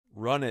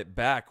Run it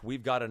back.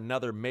 We've got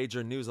another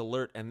major news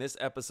alert, and this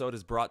episode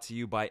is brought to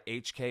you by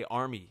HK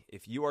Army.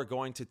 If you are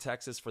going to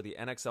Texas for the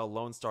NXL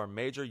Lone Star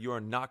Major, you are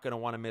not going to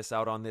want to miss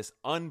out on this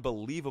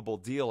unbelievable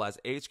deal, as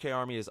HK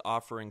Army is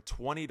offering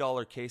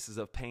 $20 cases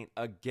of paint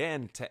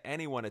again to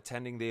anyone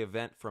attending the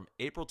event from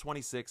April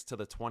 26th to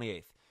the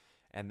 28th.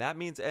 And that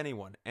means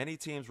anyone, any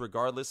teams,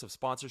 regardless of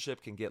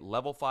sponsorship, can get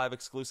level 5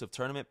 exclusive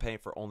tournament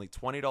paint for only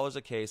 $20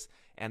 a case,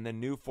 and the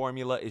new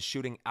formula is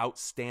shooting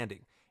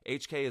outstanding.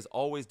 HK is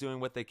always doing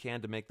what they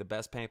can to make the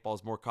best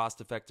paintballs more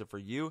cost-effective for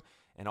you,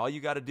 and all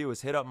you got to do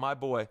is hit up my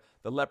boy,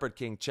 the Leopard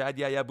King, Chad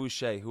Yaya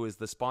Boucher, who is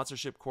the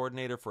sponsorship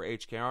coordinator for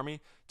HK Army,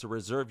 to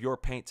reserve your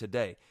paint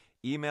today.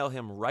 Email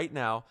him right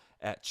now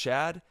at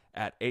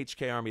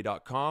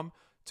chad@hkarmy.com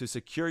to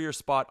secure your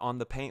spot on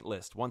the paint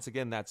list. Once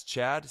again, that's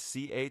Chad,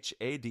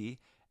 C-H-A-D,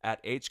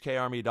 at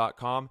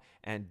hkarmy.com,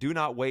 and do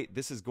not wait.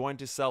 This is going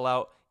to sell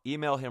out.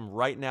 Email him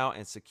right now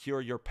and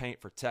secure your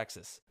paint for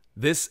Texas.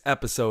 This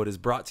episode is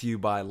brought to you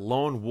by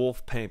Lone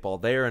Wolf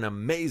Paintball. They are an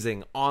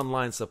amazing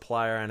online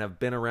supplier and have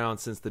been around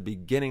since the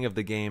beginning of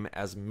the game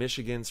as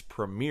Michigan's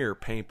premier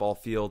paintball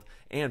field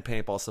and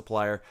paintball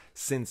supplier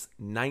since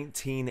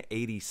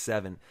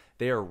 1987.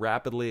 They are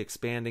rapidly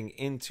expanding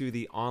into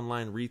the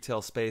online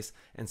retail space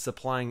and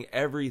supplying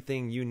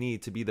everything you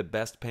need to be the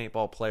best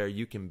paintball player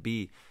you can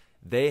be.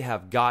 They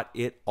have got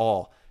it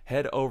all.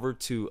 Head over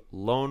to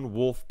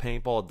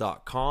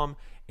lonewolfpaintball.com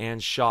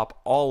and shop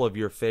all of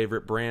your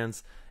favorite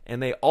brands. And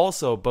they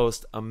also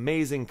boast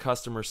amazing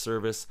customer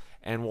service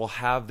and will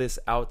have this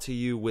out to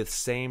you with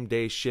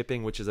same-day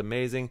shipping, which is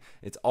amazing.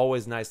 It's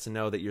always nice to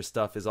know that your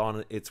stuff is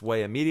on its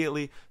way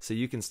immediately so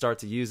you can start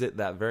to use it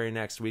that very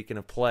next weekend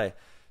of play.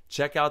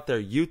 Check out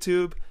their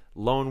YouTube,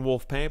 Lone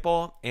Wolf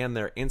Paintball, and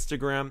their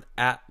Instagram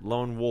at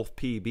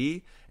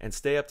LoneWolfPB, and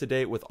stay up to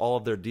date with all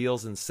of their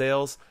deals and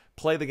sales.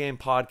 Play the Game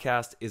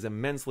podcast is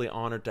immensely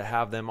honored to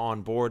have them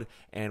on board,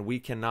 and we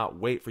cannot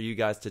wait for you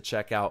guys to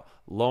check out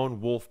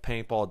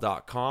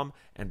lonewolfpaintball.com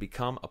and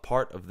become a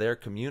part of their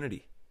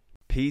community.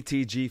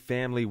 PTG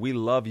family, we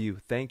love you.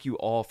 Thank you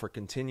all for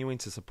continuing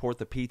to support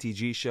the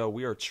PTG show.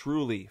 We are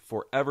truly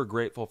forever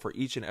grateful for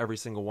each and every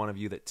single one of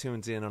you that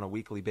tunes in on a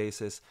weekly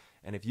basis.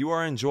 And if you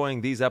are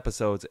enjoying these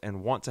episodes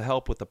and want to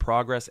help with the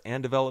progress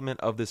and development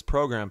of this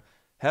program,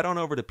 head on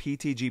over to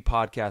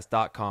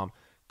ptgpodcast.com.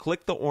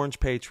 Click the orange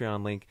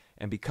Patreon link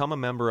and become a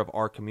member of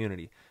our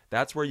community.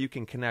 That's where you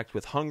can connect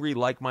with hungry,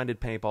 like-minded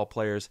paintball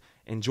players,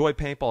 enjoy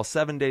paintball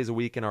 7 days a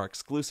week in our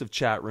exclusive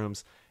chat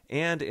rooms,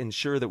 and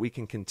ensure that we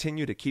can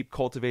continue to keep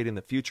cultivating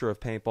the future of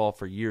paintball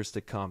for years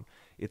to come.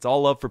 It's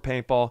all love for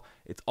paintball.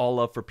 It's all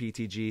love for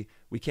PTG.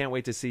 We can't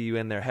wait to see you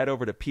in there. Head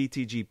over to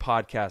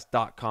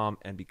ptgpodcast.com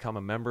and become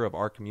a member of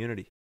our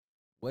community.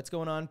 What's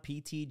going on,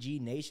 PTG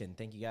Nation?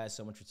 Thank you guys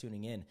so much for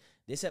tuning in.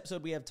 This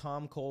episode, we have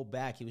Tom Cole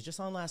back. He was just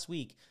on last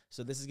week,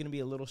 so this is going to be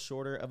a little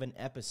shorter of an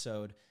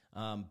episode,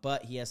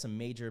 but he has some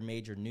major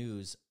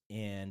news,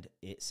 and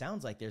it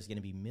sounds like there's going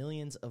to be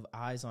millions of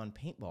eyes on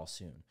paintball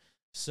soon.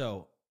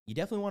 So you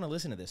definitely want to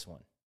listen to this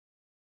one,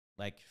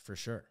 like for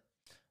sure.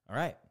 All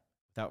right,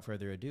 without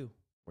further ado,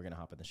 we're going to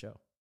hop in the show.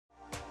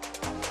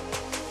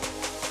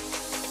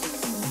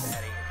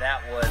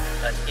 That was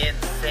an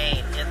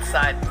insane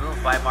inside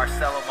move by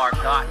Marcelo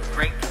Margot.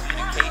 Great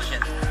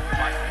communication.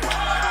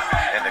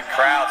 And the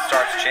crowd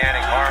starts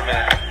chanting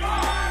Harmon.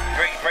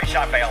 Great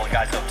shot by all the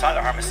guys. Though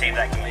Tyler Harmon saved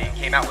that game. He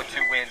came out with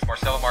 2 wins.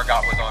 Marcelo Margot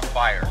was on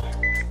fire.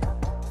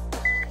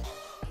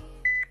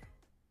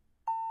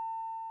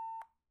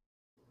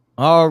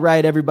 All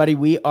right, everybody,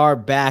 we are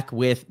back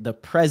with the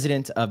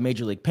president of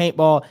Major League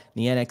Paintball,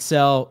 the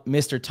NXL,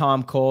 Mr.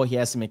 Tom Cole. He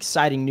has some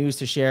exciting news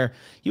to share.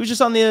 He was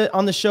just on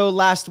the show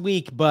last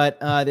week, but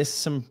this is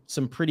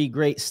some pretty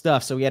great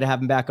stuff. So we had to have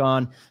him back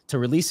on to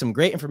release some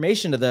great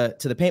information to the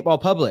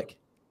paintball public.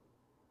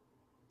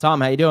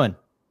 Tom, how you doing?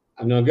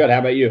 I'm doing good. How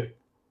about you?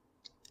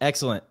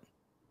 Excellent.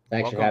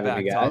 Thanks Welcome for having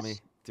back, me, guys. Tommy.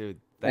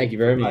 Dude, thank you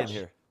very for being much.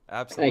 Here.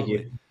 Absolutely. Thank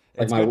you.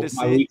 It's like good to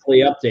my see. weekly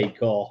update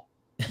call.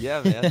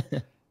 Yeah, man.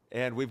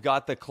 And we've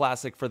got the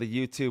classic for the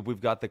YouTube. We've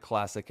got the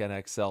classic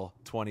NXL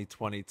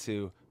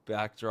 2022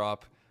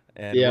 backdrop,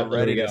 and Yeah,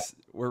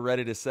 we're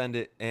ready to send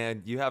it.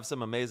 And you have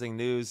some amazing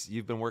news.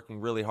 You've been working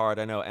really hard.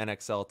 I know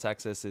NXL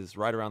Texas is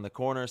right around the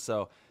corner,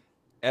 so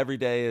every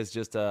day is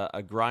just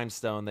a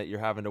grindstone that you're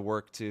having to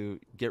work to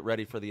get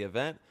ready for the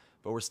event.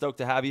 But we're stoked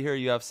to have you here.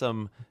 You have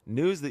some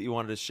news that you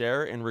wanted to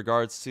share in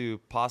regards to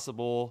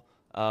possible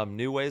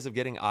new ways of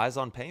getting eyes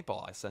on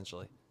paintball,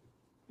 essentially.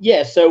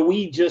 Yeah, so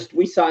we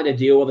signed a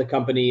deal with a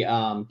company,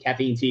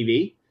 Caffeine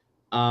TV,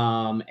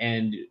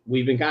 and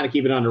we've been kind of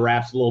keeping it under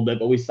wraps a little bit,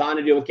 but we signed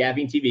a deal with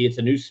Caffeine TV. It's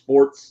a new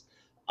sports,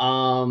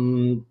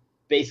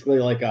 basically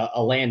like a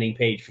landing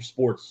page for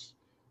sports,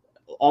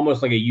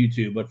 almost like a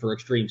YouTube, but for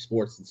extreme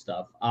sports and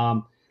stuff.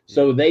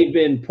 So they've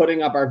been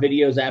putting up our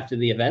videos after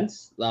the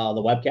events, the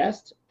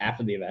webcast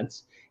after the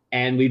events,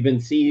 and we've been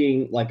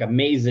seeing like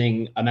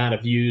amazing amount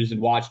of views and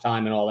watch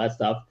time and all that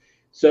stuff.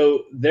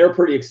 So they're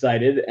pretty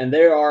excited, and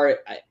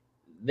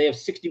they have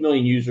 60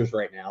 million users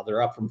right now.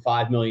 They're up from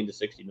 5 million to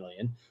 60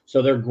 million.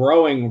 So they're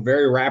growing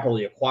very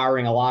rapidly,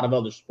 acquiring a lot of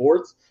other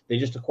sports. They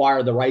just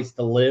acquired the rights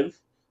to live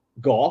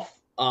golf.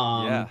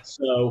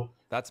 So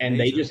that's and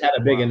major. they just had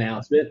a big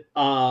announcement.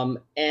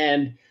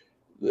 And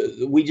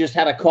we just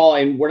had a call,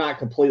 and we're not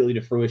completely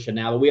to fruition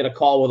now, but we had a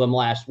call with them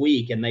last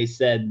week, and they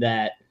said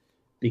that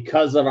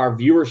because of our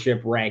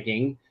viewership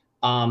ranking,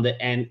 and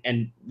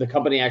the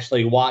company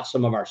actually watched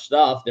some of our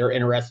stuff, they're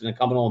interested in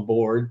coming on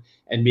board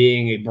and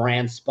being a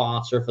brand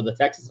sponsor for the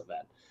Texas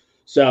event.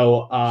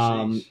 So,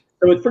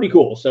 so it's pretty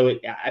cool. So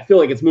I feel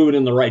like it's moving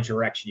in the right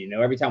direction. You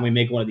know, every time we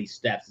make one of these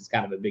steps, it's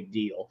kind of a big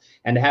deal.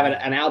 And to have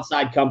an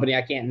outside company,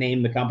 I can't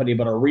name the company,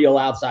 but a real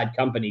outside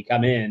company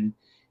come in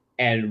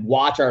and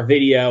watch our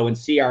video and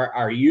see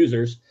our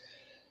users.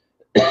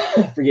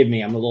 Forgive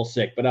me, I'm a little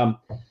sick, but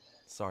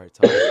sorry,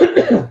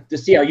 Tom. to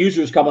see our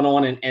users coming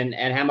on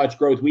and how much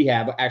growth we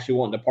have actually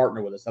wanting to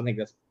partner with us, I think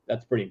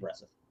that's pretty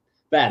impressive.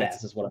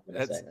 Badass is what I'm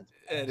going to say.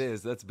 It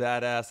is. That's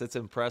badass. It's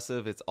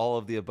impressive. It's all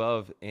of the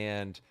above.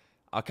 And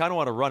I kind of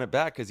want to run it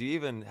back because you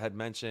even had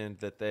mentioned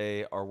that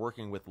they are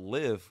working with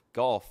Live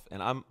Golf,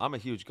 and I'm a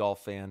huge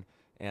golf fan,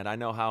 and I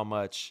know how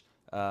much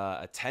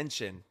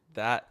attention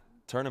that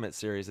tournament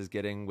series is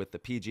getting with the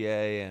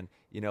PGA and,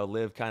 you know,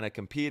 Live kind of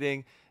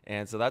competing.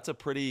 And so that's a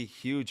pretty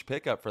huge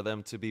pickup for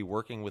them to be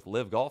working with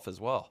Live Golf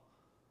as well.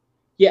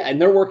 Yeah,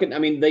 and they're working. I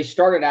mean, they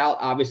started out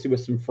obviously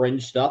with some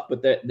fringe stuff,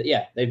 but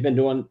they've been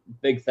doing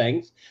big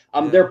things.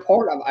 They're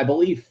part of, I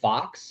believe,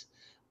 Fox.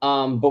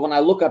 But when I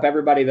look up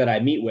everybody that I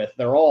meet with,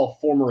 they're all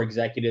former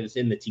executives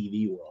in the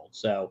TV world.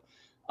 So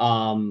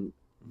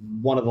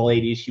one of the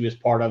ladies, she was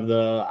part of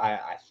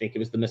I think it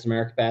was the Miss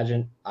America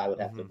pageant. I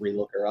would have to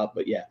relook her up,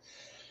 but yeah.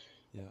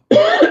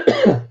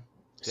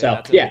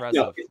 So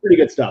it's pretty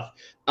good stuff.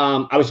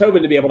 I was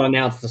hoping to be able to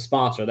announce the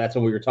sponsor. That's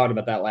when we were talking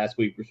about that last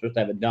week. We're supposed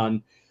to have it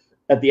done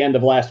at the end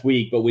of last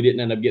week, but we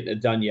didn't end up getting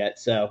it done yet.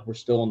 So we're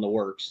still in the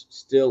works.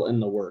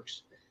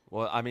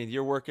 Well, I mean,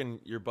 you're working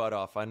your butt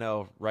off. I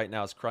know right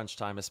now it's crunch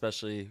time,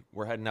 especially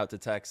we're heading out to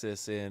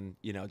Texas in,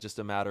 you know, just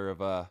a matter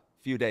of a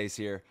few days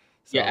here.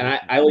 So, yeah,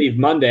 and I leave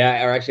Monday,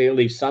 or actually I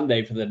leave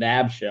Sunday for the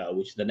NAB show,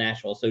 which is the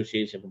National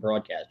Association for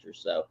Broadcasters.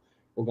 So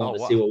we're going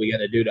to see what we got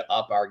to do to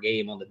up our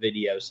game on the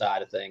video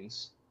side of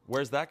things.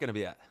 Where's that going to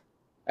be at?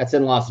 That's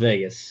in Las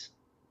Vegas.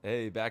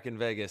 Hey, back in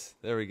Vegas.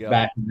 There we go.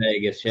 Back in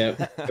Vegas, yeah.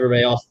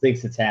 Everybody else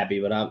thinks it's happy,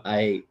 but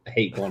I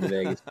hate going to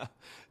Vegas.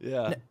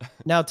 Yeah.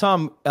 Now,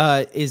 Tom,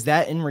 is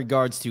that in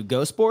regards to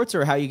Go Sports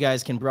or how you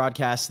guys can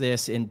broadcast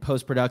this in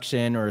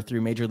post-production or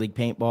through Major League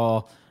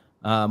Paintball?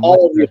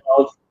 All of the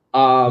above.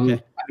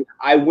 Okay.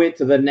 I went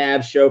to the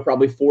NAB show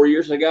probably 4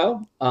 years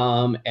ago,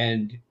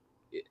 and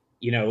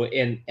you know,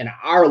 in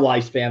our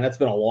lifespan, that's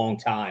been a long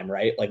time,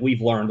 right? Like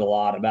we've learned a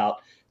lot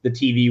about the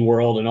TV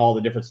world and all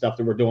the different stuff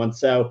that we're doing.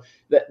 So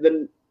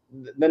the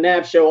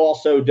NAB show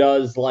also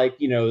does, like,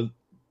 you know,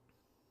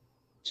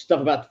 stuff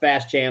about the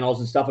fast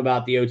channels and stuff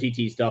about the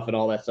OTT stuff and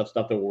all that stuff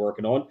that we're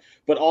working on,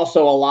 but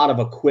also a lot of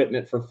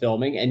equipment for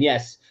filming. And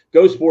yes,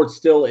 Go Sports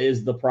still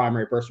is the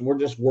primary person. We're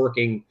just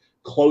working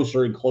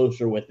closer and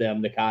closer with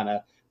them to kind of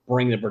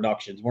bring the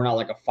productions. We're not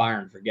like a fire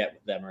and forget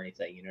with them or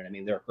anything. You know what I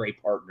mean? They're a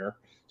great partner.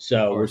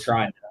 So we're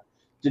trying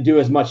to do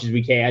as much as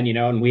we can, you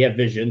know, and we have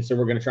vision. So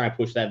we're going to try and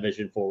push that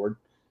vision forward.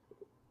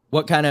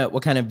 What kind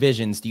of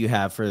visions do you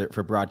have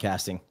for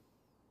broadcasting?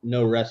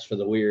 No rest for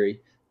the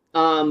weary.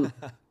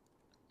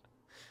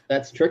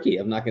 That's tricky.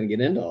 I'm not going to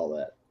get into all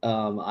that.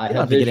 I don't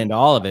have to get into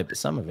all of it, but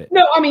some of it.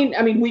 No, I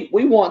mean,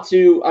 we want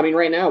to. I mean,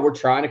 right now we're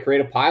trying to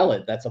create a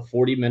pilot. That's a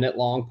 40-minute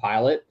long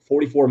pilot.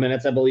 44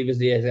 minutes, I believe, is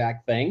the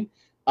exact thing,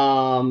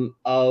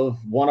 of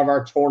one of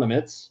our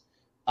tournaments,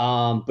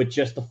 but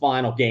just the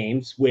final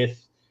games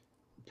with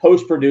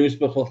post-produced,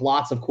 but with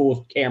lots of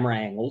cool camera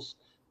angles.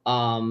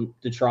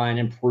 To try and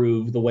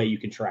improve the way you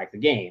can track the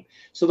game.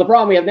 So the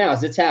problem we have now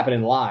is it's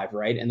happening live,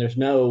 right? And there's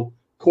no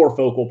core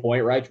focal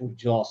point, right?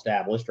 Which is all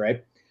established,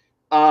 right?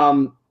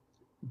 But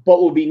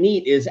what would be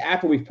neat is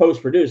after we've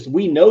post-produced,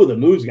 we know the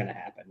move's going to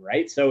happen,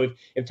 right? So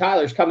if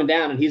Tyler's coming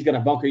down and he's going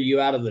to bunker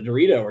you out of the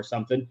Dorito or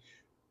something,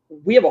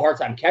 we have a hard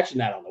time catching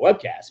that on the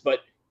webcast. But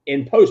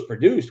in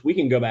post-produced, we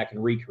can go back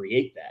and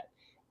recreate that.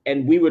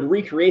 And we would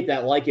recreate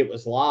that like it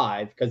was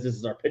live, because this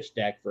is our pitch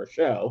deck for a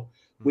show.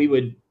 We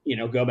would, you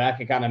know, go back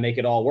and kind of make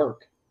it all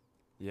work.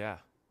 Yeah.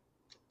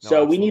 No,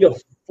 so we need a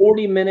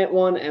 40-minute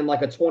one and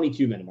like a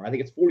 22-minute one. I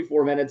think it's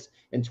 44 minutes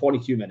and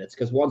 22 minutes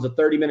because one's a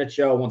 30-minute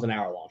show, one's an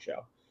hour-long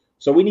show.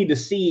 So we need to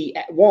see,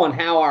 one,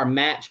 how our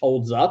match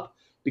holds up,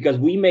 because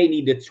we may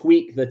need to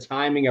tweak the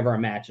timing of our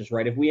matches,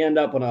 right? If we end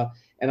up in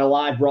a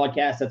live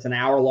broadcast that's an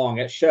hour-long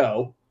at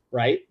show,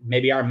 right,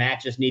 maybe our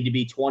matches need to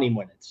be 20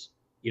 minutes.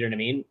 You know what I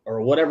mean? Or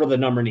whatever the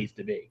number needs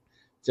to be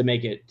to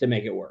make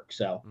it work.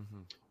 So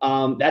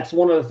that's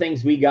one of the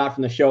things we got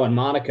from the show in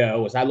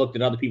Monaco was I looked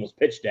at other people's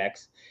pitch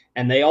decks,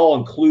 and they all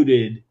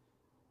included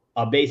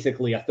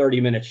basically a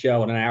 30-minute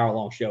show and an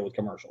hour-long show with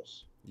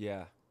commercials.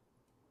 Yeah.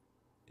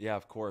 Yeah,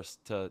 of course,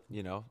 to,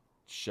 you know,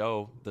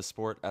 show the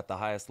sport at the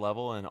highest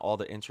level and all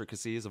the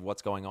intricacies of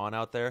what's going on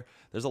out there.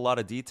 There's a lot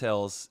of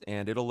details,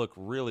 and it'll look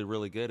really,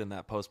 really good in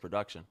that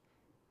post-production.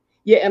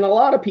 Yeah, and a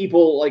lot of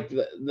people, like,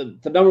 the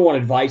number one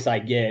advice I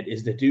get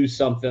is to do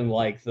something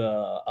like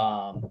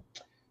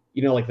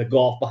like the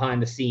golf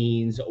behind the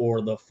scenes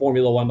or the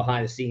Formula One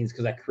behind the scenes,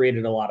 because that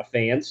created a lot of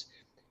fans.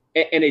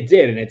 And it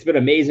did, and it's been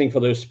amazing for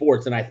those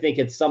sports. And I think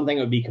it's something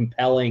that would be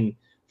compelling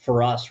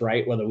for us,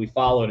 right? Whether we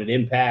followed an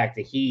Impact,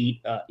 a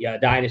Heat,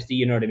 Dynasty,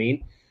 you know what I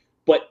mean?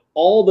 But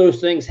all those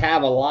things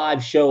have a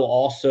live show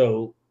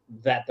also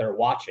that they're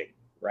watching,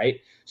 right?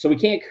 So we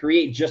can't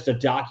create just a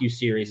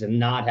docuseries and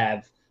not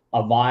have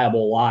a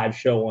viable live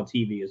show on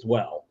TV as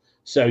well.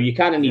 So you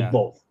kind of need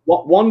both.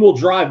 One will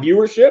drive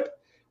viewership,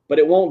 but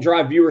it won't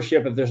drive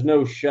viewership if there's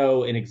no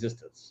show in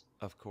existence.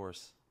 Of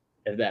course.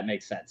 If that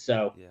makes sense.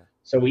 So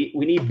so we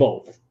need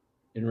both.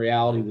 In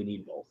reality, we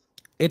need both.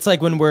 It's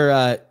like when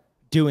we're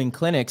doing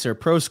clinics or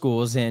pro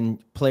schools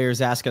and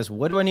players ask us,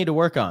 what do I need to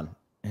work on?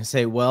 And I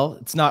say, well,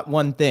 it's not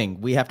one thing.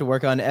 We have to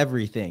work on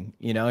everything.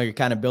 You know, you're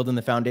kind of building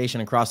the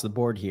foundation across the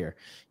board here.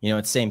 You know,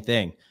 it's the same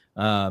thing.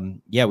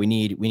 We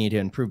need to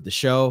improve the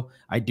show.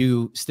 I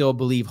do still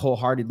believe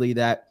wholeheartedly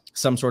that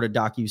some sort of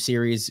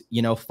docu-series,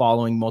 you know,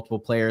 following multiple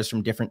players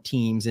from different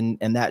teams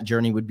and that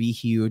journey would be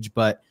huge.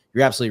 But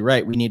you're absolutely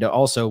right. We need to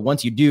also,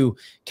 once you do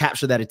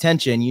capture that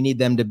attention, you need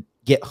them to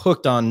get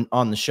hooked on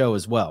the show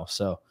as well.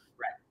 So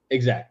right,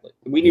 exactly.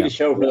 We need a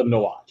show for them to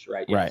watch,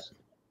 right? Yes. Right.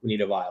 We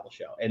need a viable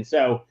show. And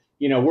so,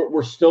 you know,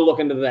 we're still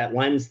looking to that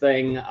lens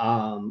thing.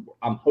 I'm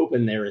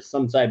hoping there is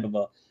some type of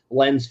a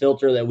lens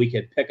filter that we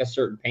could pick a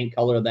certain paint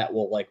color that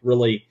will like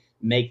really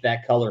make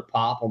that color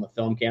pop on the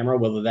film camera,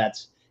 whether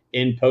that's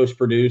in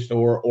post-produced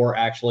or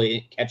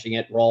actually catching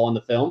it raw on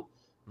the film.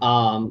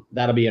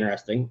 That'll be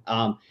interesting.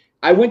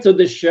 I went to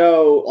this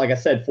show, like I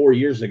said, 4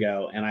 years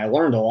ago, and I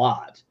learned a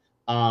lot.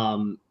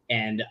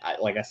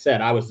 Like I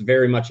said, I was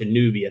very much a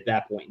newbie at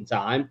that point in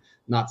time.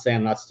 Not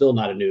saying I'm still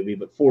not a newbie,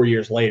 but 4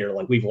 years later,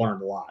 like we've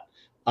learned a lot.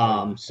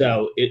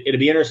 So it'll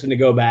be interesting to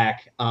go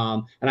back.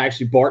 And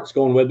actually Bart's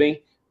going with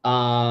me,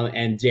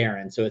 and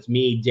Darren. So it's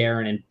me,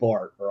 Darren, and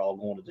Bart are all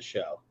going to the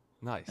show.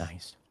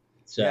 Nice.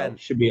 So it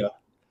should be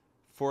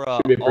for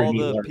all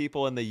the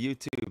people in the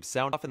YouTube,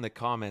 sound off in the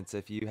comments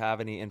if you have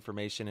any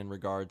information in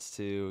regards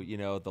to, you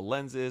know, the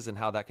lenses and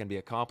how that can be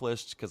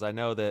accomplished. Because I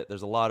know that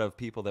there's a lot of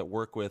people that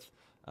work with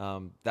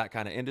that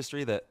kind of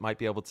industry that might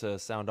be able to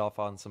sound off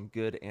on some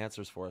good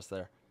answers for us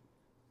there.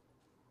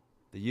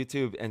 The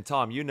YouTube, and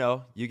Tom, you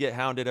know, you get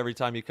hounded every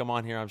time you come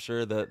on here. I'm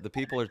sure the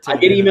people are. I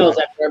get emails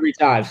after every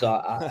time, so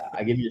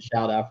I give you a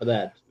shout out for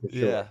that. For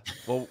sure. Yeah,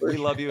 well, we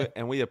love you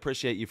and we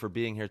appreciate you for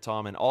being here,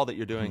 Tom, and all that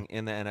you're doing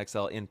in the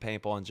NXL, in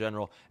paintball in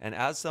general. And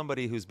as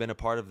somebody who's been a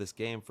part of this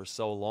game for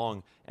so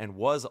long and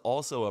was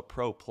also a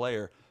pro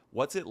player,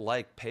 what's it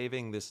like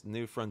paving this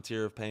new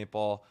frontier of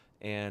paintball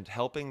and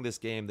helping this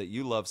game that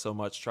you love so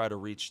much try to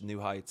reach new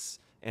heights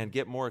and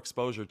get more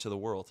exposure to the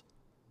world?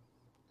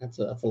 That's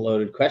a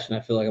loaded question. I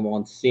feel like I'm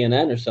on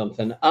CNN or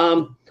something. You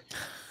know,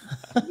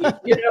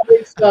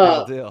 it's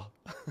real deal.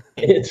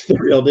 It's the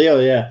real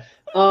deal. Yeah.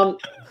 I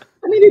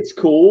mean, it's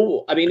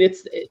cool. I mean,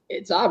 it's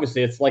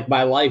obviously it's like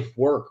my life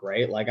work,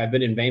 right? Like I've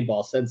been in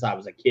paintball since I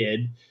was a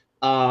kid.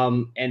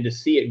 And to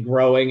see it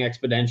growing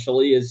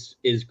exponentially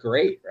is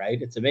great,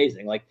 right? It's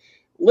amazing. Like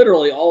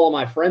literally all of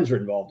my friends are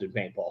involved in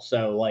paintball.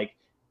 So like,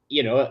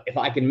 you know, if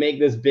I can make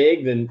this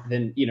big,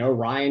 then you know,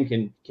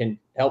 Ryan can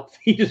help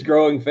feed his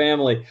growing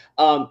family.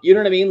 You know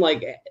what I mean?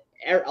 Like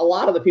a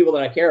lot of the people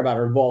that I care about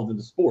are involved in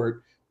the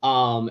sport.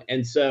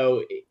 And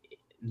so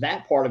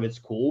that part of it's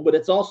cool, but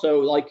it's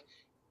also like,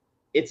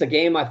 it's a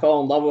game I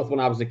fell in love with when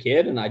I was a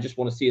kid, and I just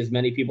want to see as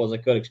many people as I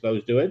could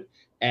exposed to it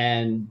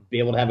and be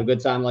able to have a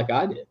good time like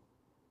I did.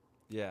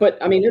 Yeah. But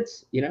I mean,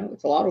 it's, you know,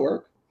 it's a lot of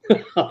work.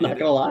 I'm not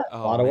gonna lie. It's a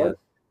lot of work.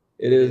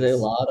 It is a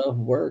lot of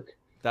work.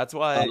 That's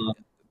why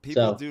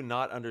people do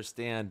not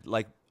understand.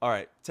 Like, all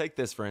right, take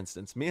this for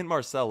instance. Me and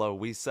Marcelo,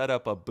 we set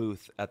up a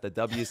booth at the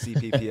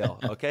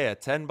WCPPL, okay, a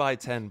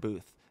 10x10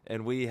 booth.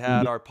 And we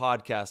had our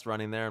podcast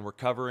running there, and we're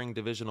covering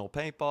divisional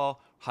paintball,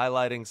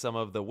 highlighting some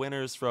of the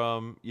winners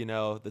from, you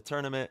know, the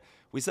tournament.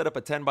 We set up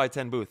a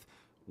 10x10 booth.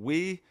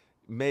 We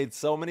made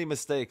so many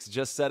mistakes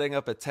just setting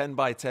up a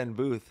 10x10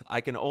 booth.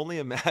 I can only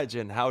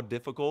imagine how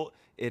difficult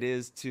it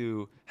is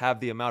to have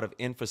the amount of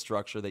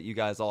infrastructure that you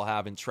guys all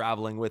have and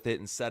traveling with it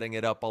and setting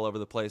it up all over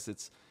the place.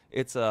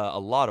 It's a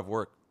lot of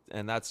work.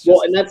 And that's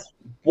just, and that's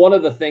one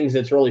of the things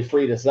that's really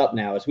freed us up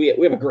now is we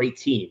have a great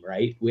team,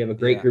 right? We have a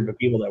great group of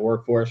people that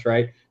work for us,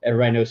 right?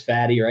 Everybody knows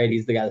Fatty, right?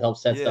 He's the guy that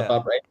helps set stuff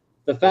up, right?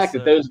 The fact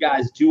that those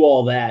guys do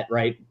all that,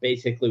 right,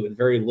 basically with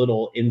very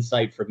little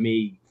insight from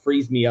me,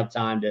 frees me up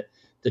time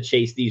to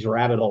chase these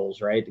rabbit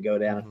holes, right? To go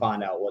down and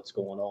find out what's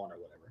going on or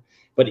whatever.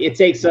 But it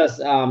takes us,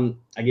 I'll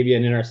give you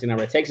an interesting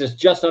number. It takes us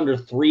just under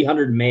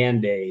 300 man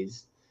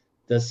days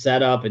to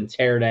set up and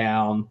tear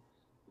down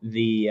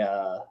the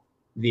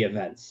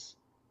events.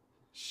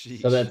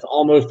 Sheesh. So that's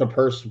almost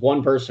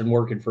one person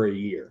working for a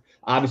year.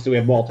 Obviously, we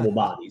have multiple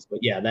bodies, but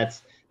yeah,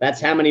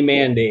 that's how many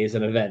man days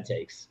an event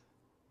takes.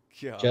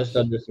 Gosh. Just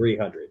under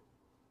 300.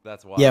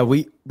 That's wild. Yeah,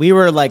 we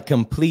were like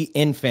complete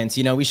infants.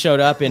 You know, we showed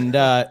up and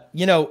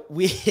you know,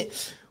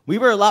 we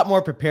were a lot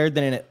more prepared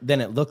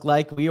than it looked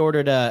like. We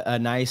ordered a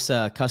nice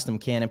custom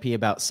canopy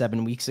about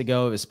 7 weeks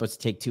ago. It was supposed to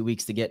take 2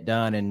 weeks to get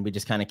done, and we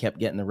just kind of kept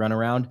getting the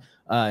runaround.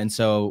 And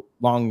so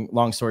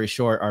long story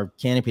short, our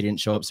canopy didn't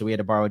show up, so we had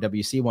to borrow a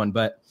WC one.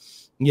 But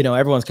you know,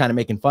 everyone's kind of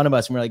making fun of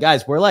us, and we're like,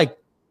 guys, we're like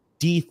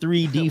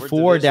D3,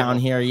 D4 down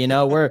here. You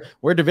know,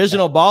 we're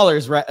divisional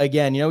ballers right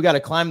again. You know, we got to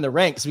climb the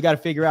ranks. We got to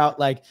figure out,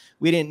 like,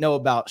 we didn't know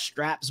about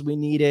straps we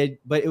needed,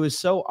 but it was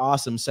so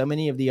awesome. So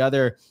many of the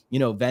other, you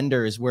know,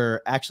 vendors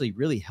were actually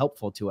really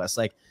helpful to us.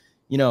 Like,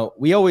 you know,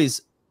 we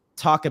always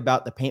talk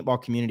about the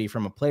paintball community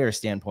from a player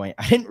standpoint.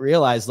 I didn't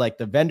realize, like,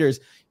 the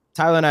vendors,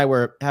 Tyler and I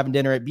were having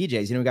dinner at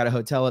BJ's. You know, we got a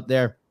hotel up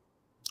there.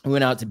 We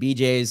went out to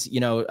BJ's, you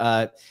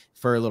know,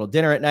 for a little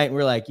dinner at night. And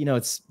we're like, you know,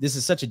 this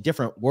is such a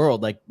different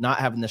world, like not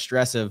having the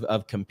stress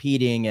of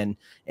competing.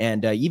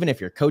 And even if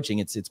you're coaching,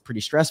 it's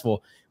pretty stressful.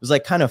 It was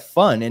like kind of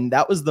fun. And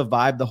that was the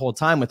vibe the whole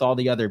time with all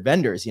the other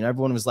vendors. You know,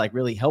 everyone was like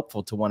really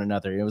helpful to one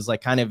another. It was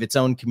like kind of its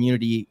own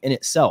community in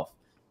itself,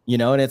 you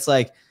know, and it's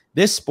like,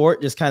 this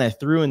sport just kind of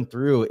through and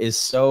through is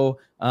so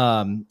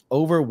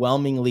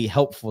overwhelmingly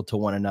helpful to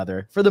one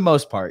another for the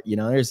most part. You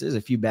know, there's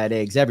a few bad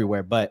eggs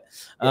everywhere, but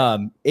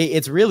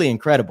it's really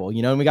incredible,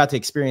 you know, and we got to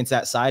experience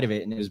that side of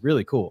it, and it was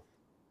really cool.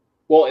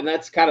 Well, and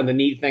that's kind of the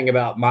neat thing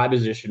about my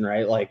position,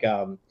 right? Like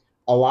a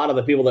lot of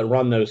the people that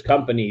run those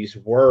companies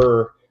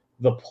were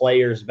the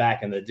players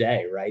back in the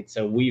day, right?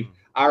 So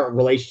our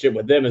relationship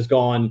with them has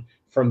gone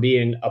from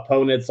being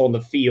opponents on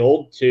the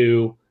field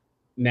to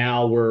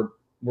now we're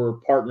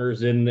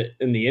partners in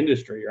the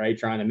industry, right?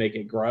 Trying to make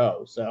it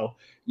grow. So,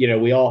 you know,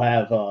 we all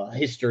have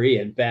history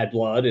and bad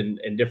blood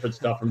and different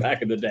stuff from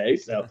back in the day.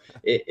 So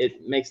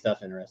it makes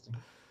stuff interesting.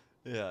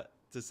 Yeah,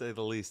 to say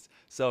the least.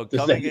 So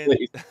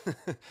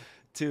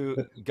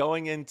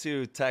going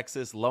into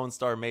Texas Lone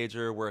Star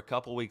Major, we're a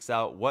couple weeks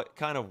out. What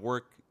kind of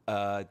work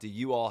do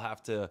you all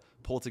have to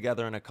pull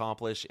together and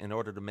accomplish in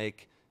order to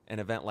make an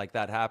event like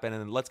that happen?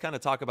 And let's kind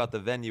of talk about the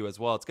venue as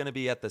well. It's going to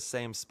be at the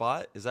same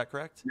spot. Is that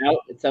correct? No,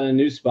 it's at a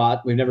new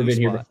spot. We've never been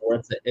here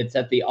before. It's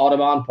at the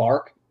Audubon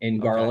Park in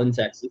Garland,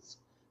 Texas.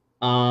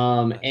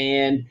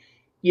 And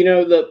you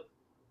know,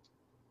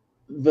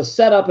 the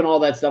setup and all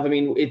that stuff, I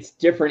mean, it's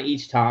different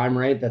each time,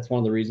 right? That's one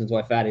of the reasons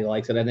why Fatty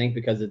likes it, I think,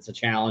 because it's a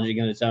challenging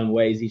in its own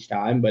ways each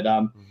time. But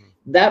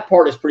that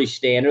part is pretty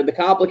standard. The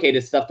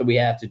complicated stuff that we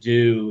have to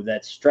do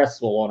that's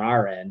stressful on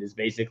our end is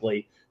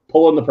basically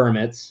pulling the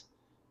permits,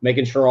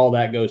 making sure all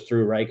that goes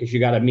through, right? Because you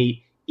got to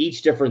meet,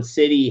 each different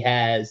city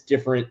has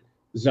different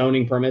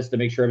zoning permits to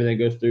make sure everything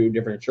goes through,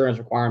 different insurance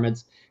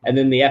requirements. And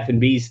then the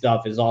F&B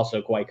stuff is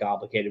also quite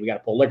complicated. We got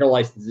to pull liquor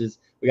licenses.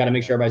 We got to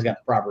make sure everybody's got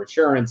the proper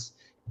insurance.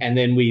 And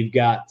then we've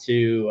got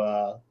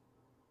to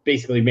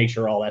basically make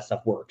sure all that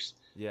stuff works.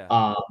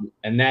 Yeah.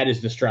 And that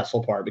is the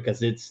stressful part,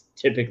 because it's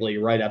typically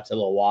right up to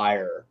the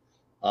wire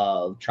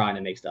of trying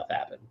to make stuff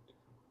happen.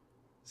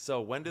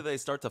 So when do they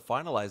start to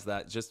finalize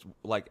that? Just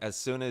like as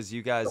soon as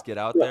you guys get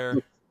out there?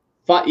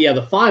 Yeah,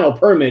 the final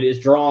permit is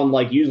drawn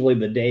like usually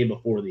the day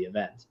before the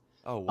event.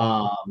 Oh,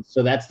 wow.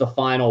 So that's the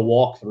final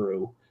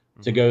walkthrough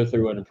to go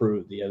through and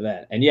approve the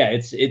event. And yeah,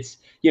 it's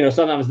you know,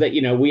 sometimes that,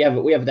 you know, we have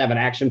to have an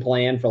action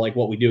plan for like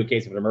what we do in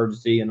case of an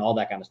emergency and all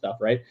that kind of stuff,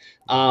 right?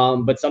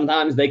 But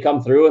sometimes they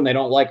come through and they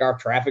don't like our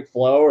traffic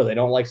flow, or they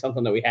don't like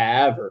something that we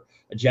have, or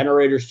a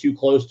generator's too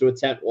close to a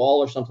tent wall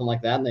or something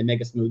like that, and they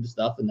make us move the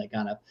stuff, and they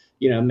kind of,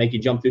 you know, make you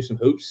jump through some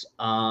hoops.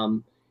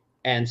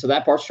 And so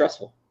that part's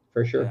stressful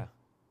for sure. Yeah,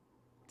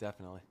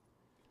 definitely.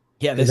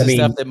 Yeah, this is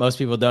stuff that most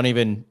people don't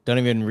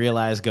even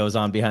realize goes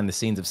on behind the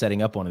scenes of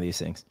setting up one of these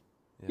things.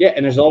 Yeah,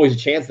 and there's always a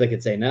chance they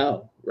could say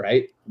no,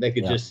 right? They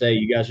could just say,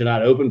 you guys are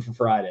not open for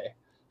Friday.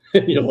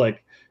 You're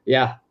like,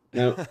 yeah,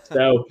 no.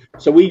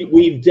 So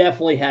we've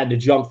definitely had to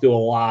jump through a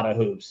lot of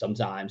hoops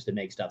sometimes to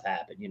make stuff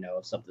happen, you know,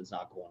 if something's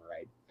not going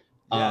right.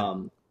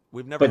 Yeah,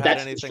 we've never had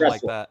anything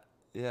like that.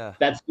 Yeah,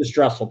 that's the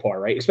stressful part,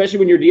 right? Especially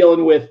when you're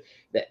dealing with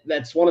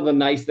that's one of the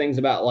nice things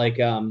about, like,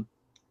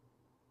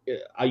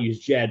 I use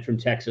Jed from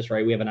Texas,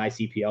 right? We have an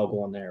ICPL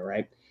going there,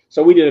 right?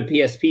 So we did a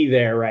PSP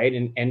there, right?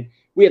 And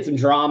we had some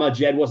drama.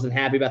 Jed wasn't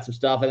happy about some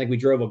stuff. I think we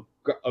drove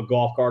a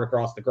golf cart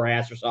across the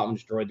grass or something,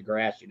 destroyed the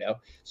grass, you know?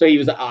 So he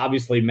was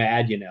obviously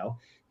mad, you know?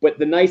 But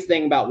the nice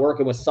thing about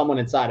working with someone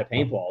inside of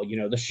paintball, you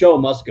know, the show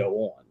must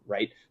go on,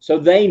 right? So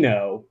they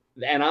know,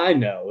 and I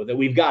know, that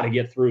we've got to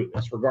get through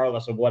this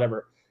regardless of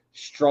whatever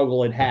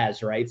struggle it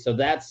has, right? So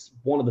that's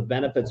one of the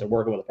benefits of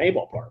working with a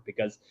paintball park,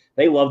 because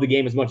they love the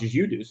game as much as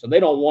you do, so they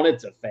don't want it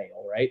to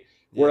fail, right?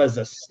 Yeah. Whereas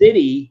a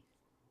city,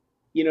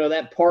 you know,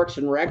 that Parks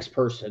and Recs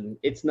person,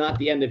 it's not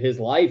the end of his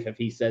life if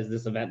he says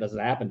this event doesn't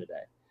happen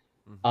today.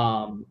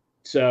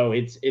 So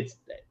it's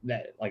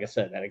that, like I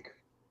said, that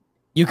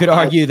you could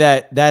argue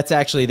that that's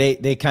actually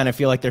they kind of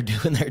feel like they're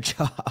doing their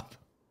job.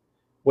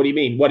 What do you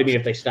mean? What do you mean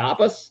if they stop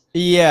us?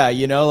 Yeah,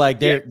 you know, like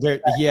they're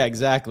yeah,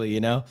 exactly. You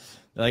know,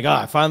 they're like, oh,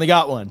 I finally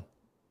got one.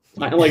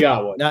 Finally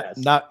got one.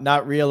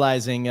 Not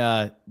realizing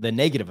the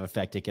negative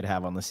effect it could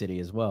have on the city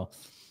as well.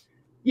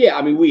 Yeah,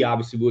 I mean, we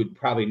obviously would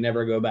probably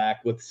never go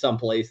back with some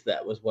place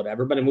that was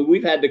whatever. But I mean,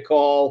 we've had to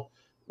call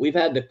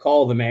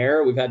the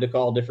mayor, we've had to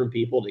call different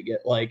people to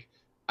get like.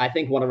 I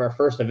think one of our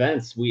first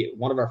events,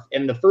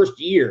 in the first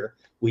year,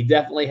 we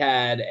definitely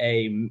had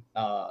a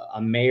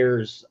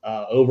mayor's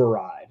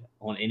override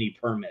on any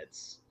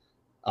permits,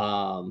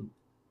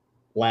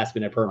 last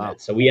minute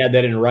permits. Wow. So we had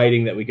that in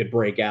writing that we could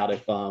break out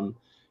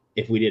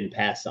if we didn't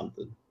pass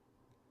something.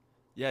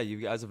 Yeah, you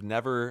guys have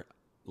never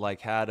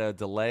like had a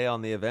delay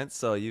on the event,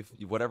 so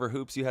whatever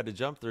hoops you had to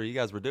jump through, you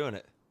guys were doing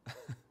it.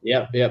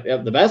 Yep.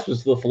 The best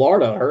was the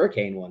Florida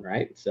hurricane one,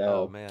 right? So,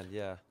 oh man,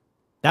 yeah,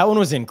 that one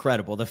was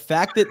incredible. The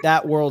fact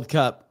that World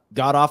Cup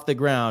got off the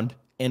ground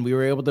and we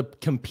were able to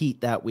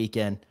compete that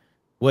weekend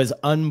was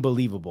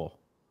unbelievable.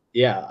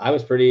 Yeah, I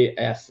was very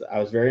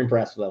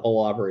impressed with that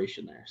whole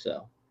operation there.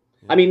 So,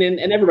 yeah. I mean,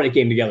 and everybody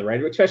came together,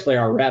 right? Especially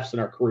our refs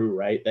and our crew,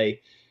 right?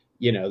 They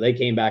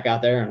came back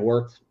out there and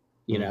worked.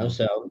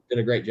 So did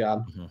a great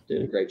job.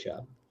 Did a great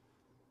job.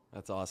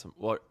 That's awesome.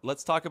 Well,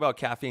 let's talk about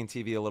Caffeine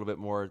TV a little bit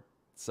more.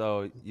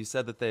 So you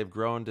said that they've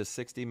grown to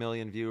 60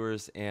 million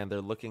viewers and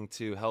they're looking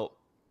to help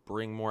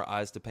bring more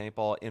eyes to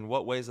paintball. In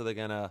what ways are they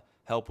going to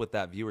help with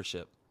that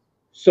viewership?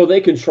 So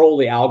they control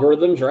the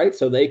algorithms, right?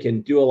 So they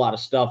can do a lot of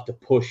stuff to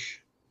push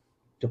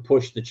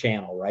the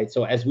channel, right?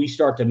 So as we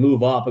start to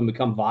move up and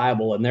become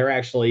viable, and they're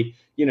actually,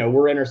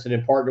 we're interested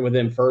in partnering with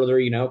them further,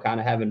 kind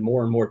of having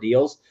more and more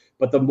deals.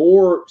 But the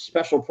more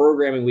special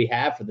programming we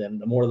have for them,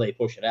 the more they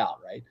push it out,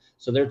 right?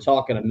 So they're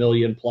talking 1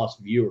 million+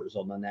 viewers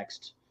on the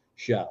next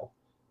show.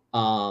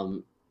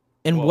 And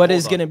what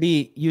is going to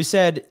be?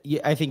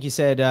 I think you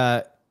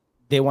said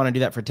they want to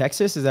do that for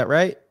Texas. Is that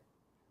right?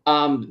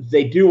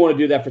 They do want to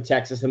do that for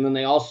Texas, and then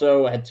they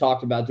also had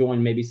talked about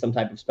doing maybe some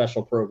type of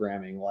special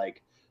programming,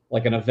 like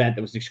an event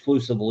that was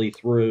exclusively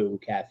through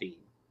Caffeine.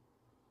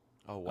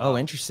 Oh, wow. Oh,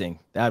 interesting.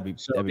 That'd be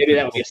maybe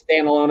that would be a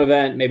standalone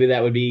event. Maybe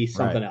that would be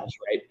something else,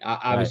 right?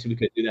 Obviously, we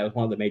could do that with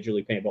one of the Major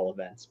League Paintball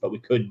events, but we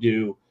could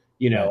do,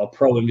 a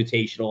pro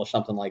invitational or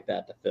something like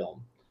that to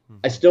film.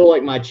 I still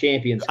like my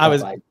Champions Cup. I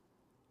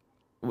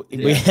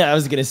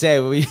was gonna say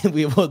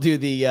we will do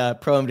the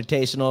pro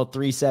invitational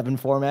 3-7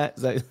 format.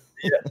 Is that...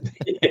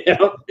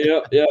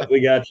 Yep.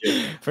 We got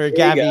you for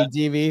Caffeine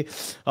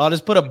TV. I'll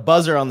just put a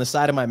buzzer on the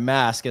side of my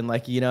mask, and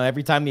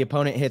every time the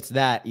opponent hits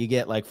that, you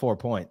get like 4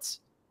 points.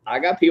 I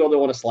got people that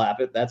want to slap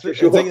it. That's for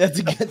sure. It's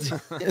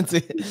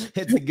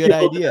a good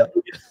idea.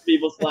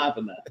 People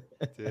slapping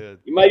that. Dude,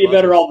 you might be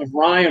better off if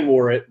Ryan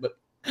wore it, but.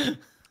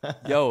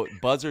 Yo,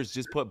 buzzers,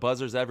 just put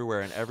buzzers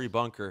everywhere in every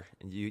bunker,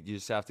 and you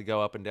just have to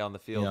go up and down the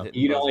field. Yeah.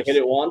 You'd only hit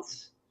it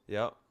once.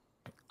 Yep.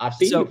 I've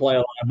seen you play a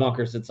lot of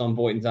bunkers at some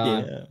point in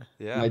time.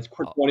 Yeah. You might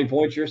score 20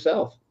 points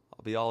yourself.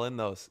 I'll be all in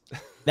those.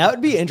 That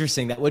would be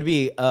interesting. That would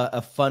be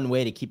a fun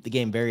way to keep the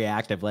game very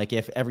active. Like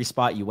if every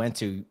spot you went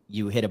to,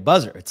 you hit a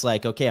buzzer. It's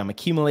like, okay, I'm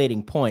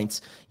accumulating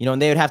points,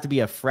 and they would have to be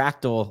a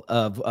fractal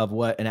of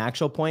what an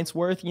actual point's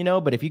worth,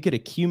 but if you could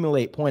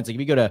accumulate points, like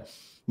if you go to,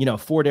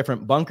 4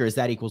 different bunkers,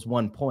 that equals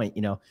 1 point,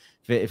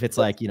 if it's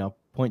like,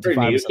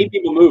 0.25. It keep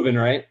people moving,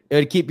 right? It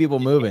would keep people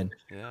moving.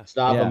 Yeah.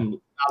 Stop them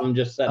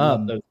just setting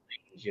up those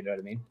things, you know what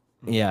I mean?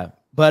 Yeah.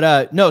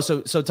 But no,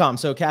 so Tom,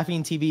 so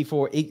Caffeine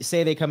TV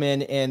say they come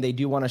in and they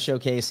do want to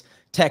showcase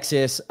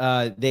Texas,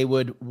 they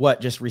would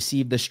just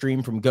receive the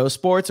stream from Go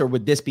Sports, or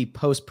would this be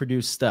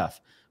post-produced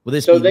stuff? Will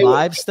this be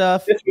live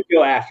stuff? This would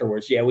go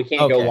afterwards. Yeah, we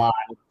can't go live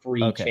with a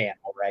free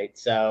channel, right?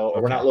 So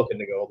we're not looking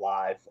to go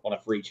live on a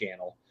free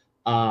channel.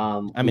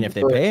 I mean, if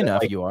they pay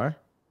enough, you are.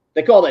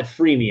 They call that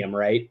freemium,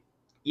 right?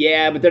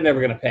 Yeah, but they're never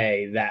going to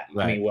pay that.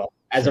 Right. I mean, well,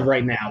 as of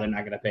right now, they're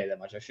not going to pay that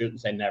much. I shouldn't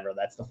say never.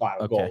 That's the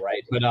final goal,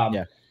 right? But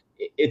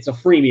it's a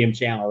freemium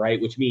channel,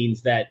 right? Which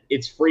means that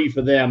it's free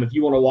for them. If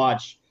you want to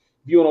watch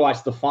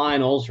the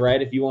finals,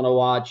 right? If you want to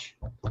watch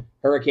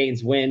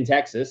Hurricanes win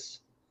Texas,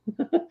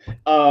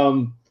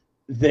 then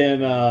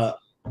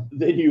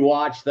you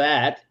watch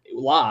that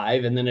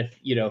live. And then if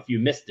you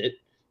missed it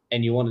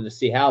and you wanted to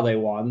see how they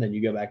won, then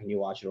you go back and you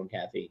watch it on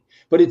Caffeine.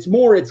 But it's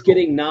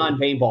getting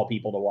non-paintball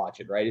people to watch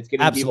it, right? It's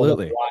getting people that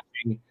are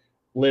watching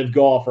Live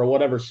Golf or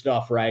whatever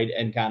stuff, right?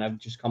 And kind of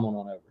just come on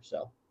over.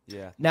 So.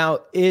 Yeah. Now,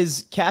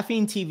 is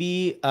Caffeine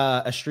TV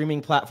a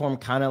streaming platform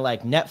kind of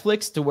like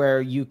Netflix, to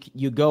where you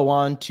go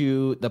on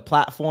to the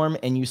platform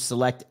and you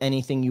select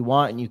anything you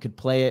want and you could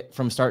play it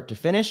from start to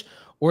finish?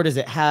 Or does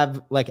it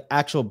have like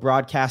actual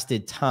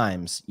broadcasted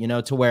times,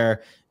 to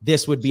where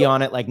this would be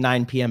on at like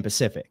 9 p.m.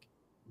 Pacific?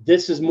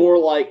 This is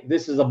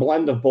a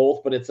blend of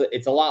both, but it's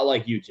a lot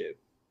like YouTube.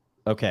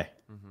 Okay.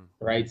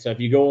 Right. So if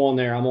you go on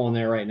there, I'm on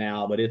there right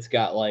now, but it's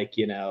got like,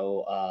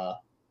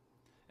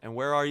 and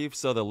where are you?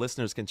 So the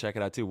listeners can check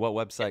it out too. What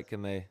website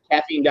can they?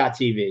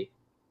 Caffeine.tv.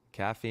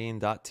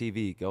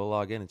 Caffeine.tv. Go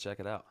log in and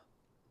check it out.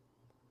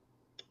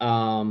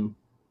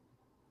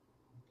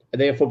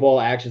 They have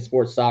football, action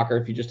sports, soccer.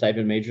 If you just type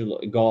in Major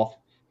League Golf,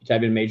 you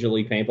type in Major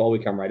League Paintball, we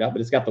come right up. But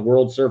it's got the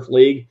World Surf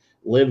League,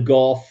 Live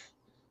Golf,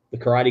 the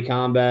Karate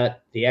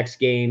Combat, the X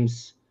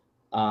Games.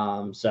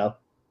 So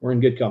we're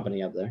in good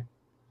company up there.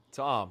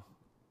 Tom,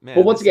 man,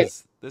 but once again,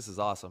 this is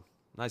awesome.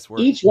 Nice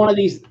work. Each one of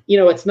these,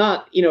 it's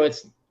not,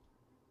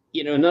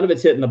 none of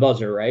it's hitting the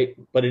buzzer, right?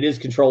 But it is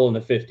controlling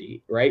the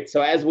 50, right?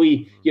 So as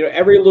we,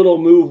 every little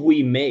move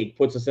we make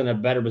puts us in a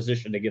better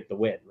position to get the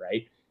win,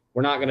 right?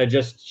 We're not going to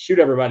just shoot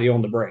everybody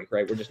on the break,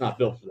 right? We're just not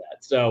built for that.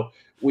 So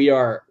we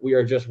are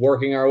just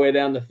working our way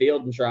down the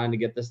field and trying to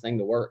get this thing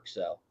to work.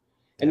 So,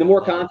 and the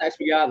more contacts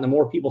we got and the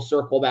more people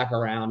circle back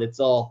around, it's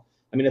a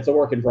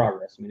work in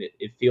progress. I mean,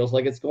 it feels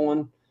like it's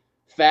going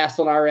fast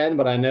on our end,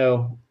 but I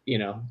know,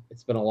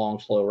 it's been a long,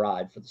 slow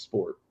ride for the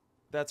sport.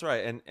 That's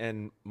right.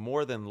 And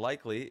more than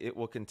likely it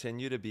will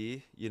continue to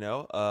be,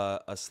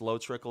 a slow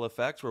trickle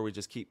effect where we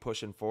just keep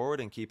pushing forward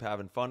and keep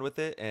having fun with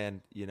it.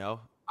 And,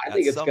 I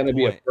think it's going to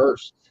be a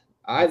burst.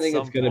 I think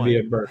it's going to be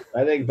a burst.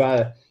 I think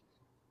by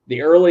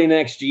the early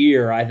next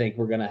year, I think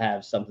we're going to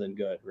have something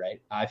good,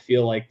 right? I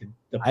feel like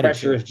the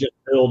pressure is just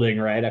building,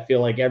 right? I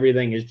feel like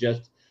everything is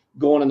just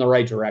going in the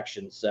right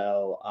direction.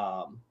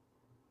 So,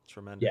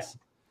 tremendous.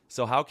 Yeah.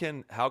 So how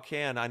can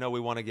I know we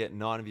want to get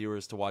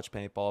non-viewers to watch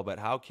paintball, but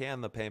how can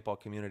the paintball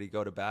community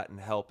go to bat and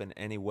help in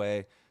any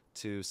way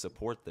to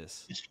support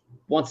this?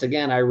 Once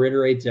again, I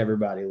reiterate to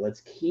everybody,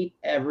 let's keep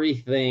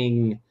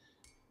everything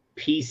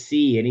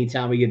PC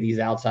anytime we get these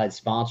outside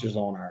sponsors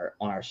on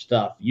our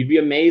stuff. You'd be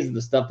amazed at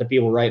the stuff that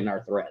people write in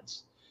our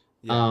threads.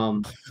 Yeah.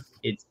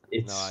 It's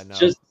I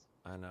just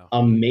know.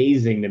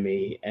 amazing to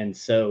me, and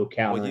so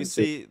counterintuitive. When you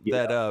see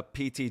that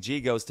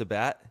PTG goes to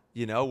bat,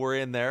 we're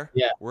in there.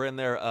 Yeah. We're in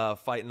there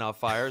fighting off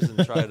fires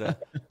and try to.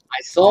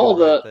 I saw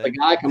the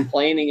guy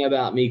complaining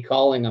about me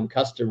calling them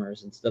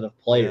customers instead of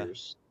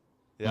players.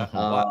 Yeah.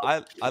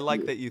 Well, I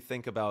like that you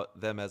think about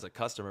them as a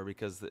customer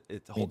because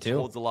it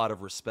holds a lot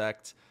of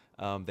respect.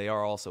 They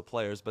are also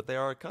players, but they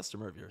are a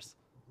customer of yours.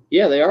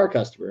 Yeah, they are a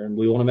customer, and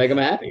we want to make them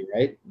happy,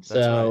 right? That's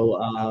so,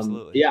 right.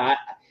 Absolutely. Yeah,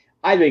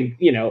 I think,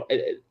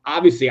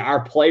 obviously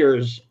our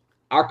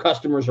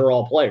customers are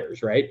all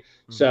players, right?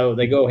 Mm-hmm. So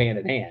they go hand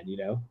in hand,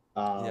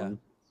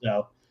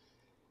 So,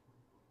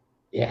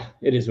 yeah,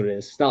 it is what it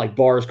is. It's not like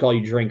bars call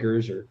you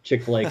drinkers or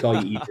Chick-fil-A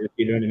call you eaters,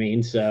 you know what I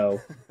mean? So,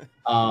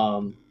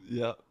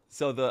 yeah.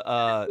 So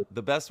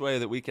the best way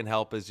that we can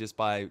help is just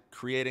by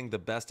creating the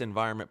best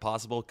environment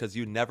possible, because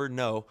you never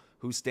know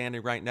who's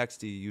standing right next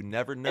to you. You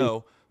never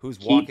know who's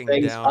walking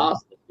down.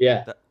 Positive.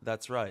 Yeah,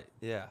 that's right.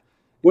 Yeah.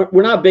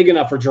 We're not big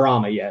enough for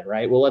drama yet,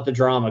 right? We'll let the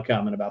drama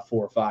come in about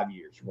 4 or 5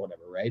 years or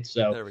whatever, right?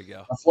 So there we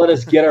go. Let's let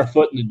us get our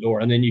foot in the door,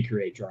 and then you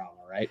create drama,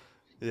 right?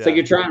 Yeah. It's like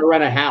you're trying to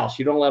rent a house.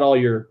 You don't let all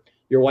your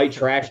white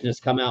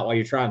trashness come out while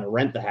you're trying to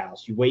rent the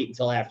house. You wait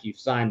until after you've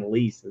signed the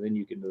lease, and then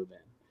you can move in.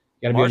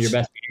 You got to be on your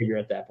best behavior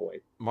at that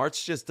point.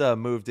 March just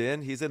moved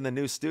in. He's in the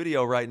new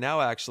studio right now,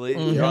 actually.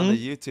 Mm-hmm. You're on the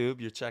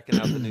YouTube. You're checking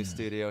out the new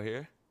studio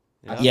here.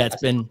 Yeah,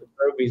 it's been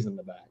trophies in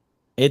the back.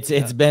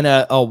 It's been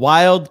a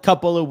wild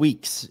couple of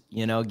weeks,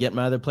 getting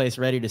my other place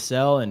ready to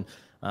sell, and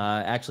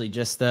actually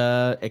just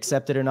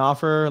accepted an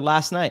offer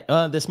last night,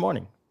 early this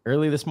morning,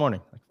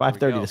 like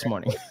 5:30 this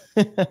morning.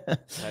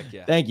 Heck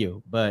yeah. Thank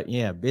you. But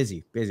yeah,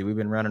 busy. We've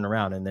been running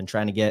around and then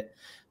trying to get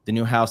the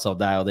new house all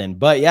dialed in.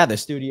 But yeah, the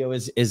studio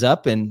is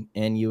up, and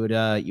you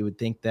would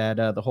think that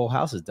the whole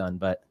house is done,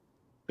 but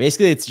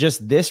basically it's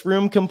just this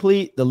room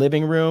complete, the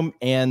living room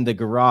and the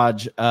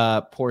garage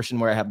portion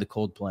where I have the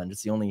cold plunge.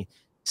 It's the only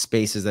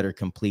spaces that are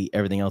complete.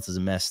 Everything else is a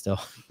mess still.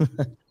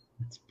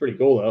 It's pretty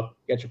cool though.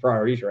 You got your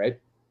priorities right.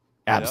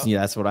 Absolutely. Yeah.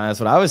 That's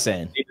what I was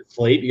saying. You need to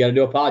sleep. You got to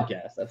do a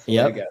podcast. That's the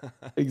way to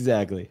go.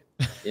 Exactly.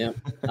 Yeah.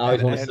 I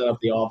always want to set up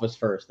the office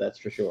first. That's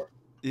for sure.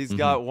 He's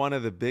got one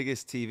of the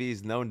biggest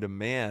TVs known to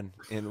man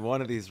in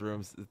one of these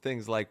rooms. The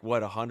thing's like,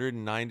 what,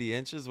 190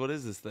 inches? What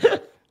is this thing?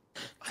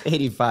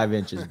 85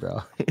 inches,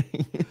 bro.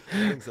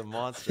 Thing's a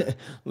monster.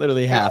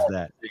 Literally half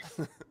that.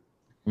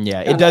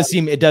 Yeah, it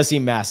does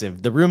seem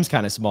massive. The room's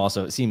kind of small,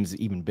 so it seems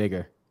even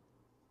bigger.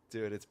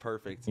 Dude, it's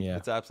perfect. Yeah.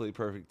 It's absolutely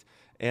perfect.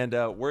 And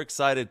we're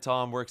excited,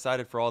 Tom. We're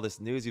excited for all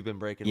this news you've been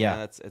breaking. Yeah.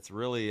 Man. It's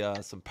really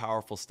some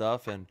powerful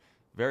stuff, and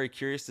very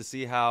curious to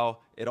see how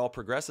it all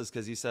progresses,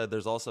 because you said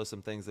there's also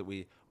some things that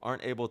we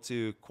aren't able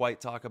to quite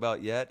talk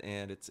about yet,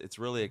 and it's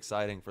really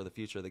exciting for the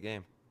future of the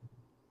game.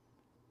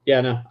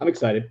 Yeah, no, I'm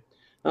excited.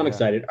 I'm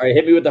excited. All right,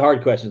 hit me with the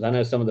hard questions. I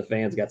know some of the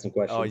fans got some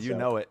questions. Oh, you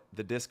know it.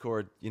 The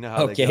Discord, you know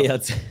how they go. Okay,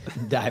 let's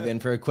dive in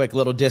for a quick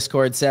little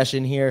Discord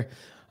session here.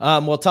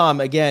 Well, Tom,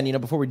 again,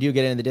 before we do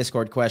get into the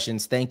Discord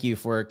questions, thank you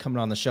for coming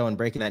on the show and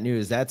breaking that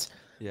news. That's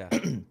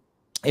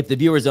if the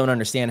viewers don't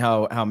understand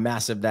how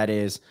massive that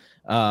is,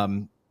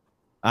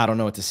 I don't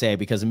know what to say,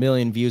 because 1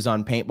 million views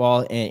on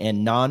paintball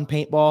and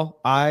non-paintball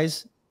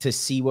eyes to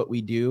see what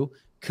we do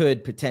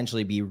could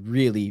potentially be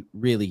really,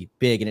 really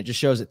big. And it just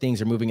shows that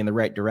things are moving in the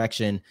right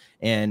direction,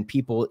 and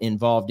people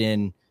involved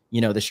in,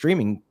 the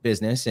streaming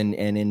business and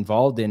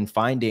involved in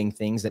finding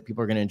things that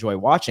people are going to enjoy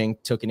watching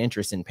took an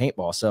interest in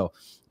paintball. So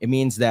it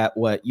means that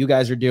what you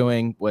guys are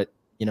doing, what,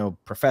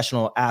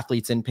 professional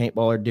athletes in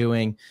paintball are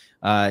doing,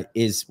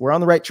 is we're on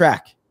the right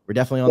track. We're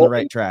definitely on the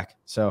right track.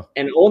 So,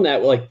 and on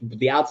that, like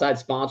the outside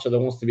sponsor that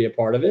wants to be a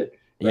part of it,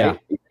 right?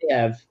 Yeah, they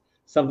have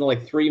something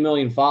like 3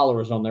 million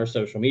followers on their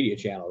social media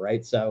channel,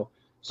 right? So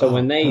So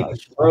when they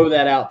throw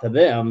that out to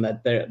them,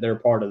 that they're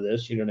part of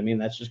this, you know what I mean?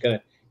 That's just going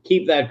to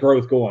keep that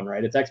growth going,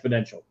 right? It's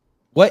exponential.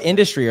 What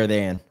industry are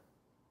they in?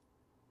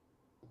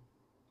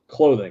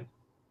 Clothing.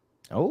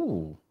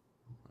 Oh,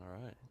 All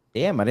right.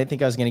 damn! I didn't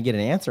think I was going to get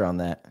an answer on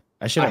that.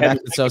 I shouldn't have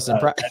acted so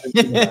surprised.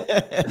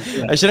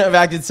 I shouldn't have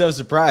acted so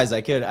surprised.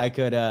 I could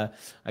have.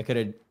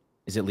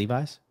 Is it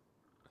Levi's?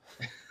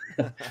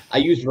 I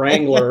used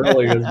Wrangler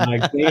earlier as my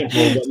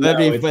example.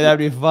 That'd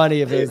be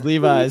funny if it was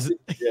Levi's.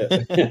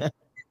 Yeah.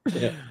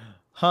 Yeah.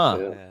 Huh.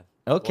 Yeah.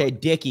 Okay,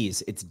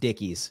 Dickies. It's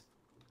Dickies.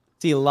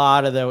 See a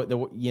lot of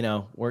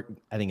the work.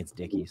 I think it's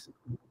Dickies.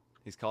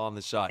 He's calling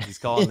the shot. He's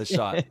calling the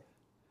shot.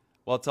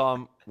 Well,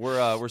 Tom,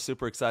 we're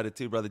super excited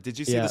too, brother. Did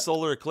you see the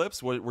solar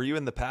eclipse? Were you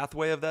in the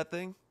pathway of that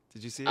thing?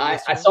 Did you see it?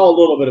 I saw a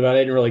little bit of it. I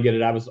didn't really get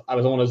it. I was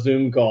on a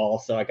Zoom call,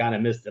 so I kind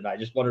of missed it. I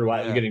just wondered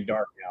why it was getting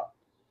dark out.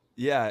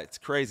 Yeah, it's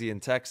crazy in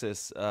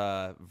Texas.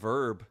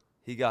 Verb,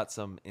 he got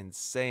some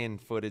insane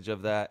footage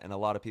of that, and a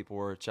lot of people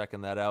were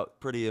checking that out.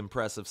 Pretty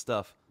impressive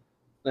stuff.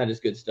 That is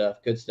good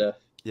stuff. Good stuff.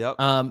 Yep.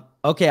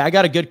 Okay, I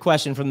got a good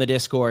question from the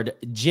Discord.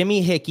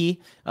 Jimmy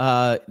Hickey,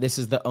 this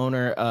is the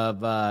owner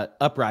of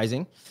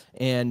Uprising,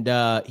 and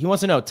he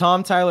wants to know,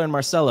 Tom, Tyler, and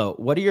Marcelo,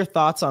 what are your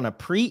thoughts on a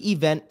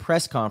pre-event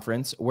press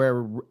conference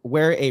where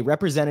a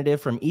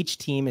representative from each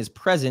team is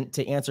present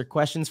to answer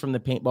questions from the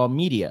paintball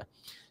media?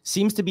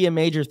 Seems to be a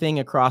major thing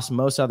across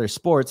most other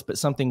sports, but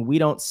something we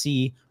don't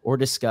see or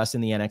discuss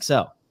in the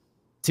NXL.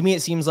 To me,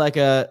 it seems like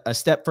a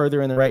step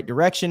further in the right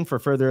direction for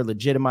further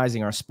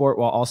legitimizing our sport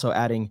while also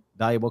adding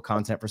valuable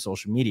content for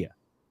social media.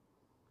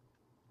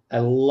 I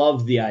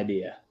love the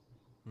idea.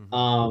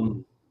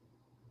 Mm-hmm.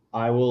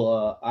 I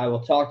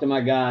will talk to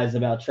my guys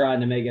about trying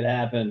to make it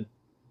happen.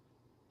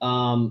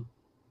 The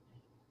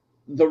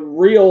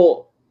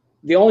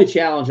only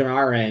challenge on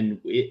our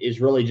end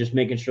is really just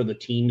making sure the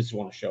teams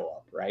want to show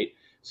up, right?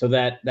 So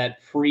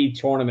that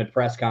pre-tournament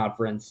press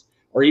conference,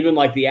 or even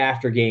like the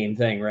after game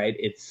thing, right?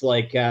 It's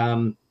like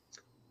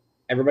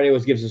everybody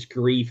always gives us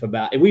grief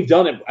about, and we've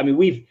done it. I mean,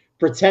 we've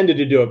pretended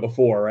to do it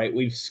before, right?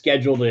 We've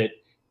scheduled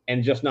it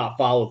and just not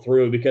followed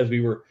through because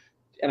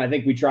and I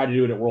think we tried to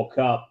do it at World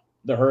Cup,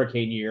 the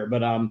hurricane year.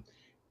 But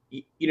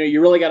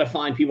you really got to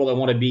find people that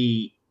want to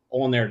be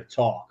on there to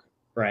talk,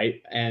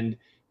 right? And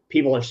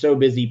people are so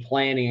busy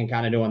planning and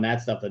kind of doing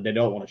that stuff that they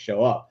don't want to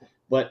show up.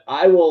 But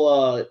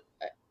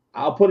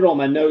I'll put it on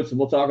my notes and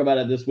we'll talk about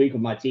it this week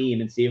with my team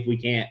and see if we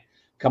can't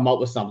come up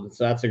with something.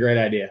 So that's a great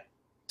idea.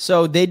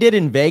 So they did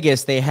in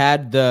Vegas, they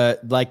had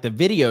the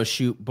video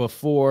shoot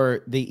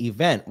before the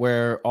event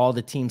where all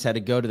the teams had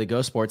to go to the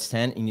Go Sports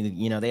tent,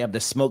 and they have the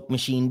smoke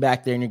machine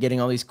back there and you're getting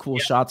all these cool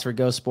shots for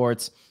Go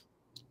Sports.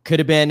 Could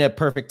have been a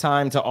perfect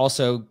time to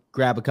also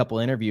grab a couple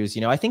interviews.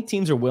 I think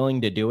teams are willing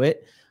to do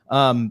it.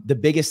 The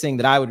biggest thing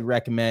that I would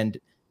recommend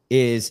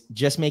is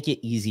just make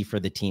it easy for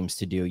the teams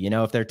to do.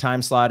 If their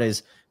time slot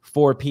is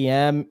 4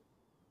 p.m.,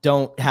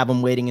 don't have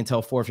them waiting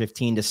until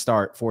 4:15 to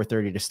start,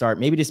 4:30 to start.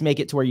 Maybe just make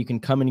it to where you can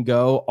come and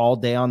go all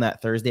day on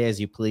that Thursday as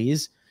you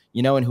please,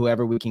 and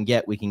whoever we can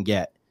get, How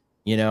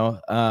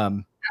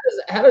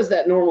does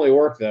that normally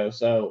work though?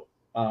 So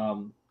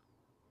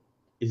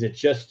is it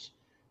just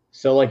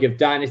like if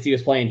Dynasty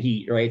was playing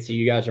Heat, right? So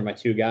you guys are my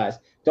two guys.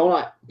 Don't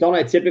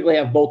I typically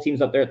have both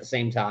teams up there at the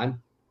same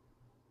time?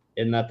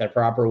 Isn't that the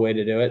proper way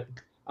to do it?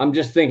 I'm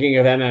just thinking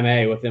of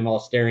MMA with them all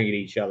staring at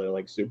each other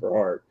like super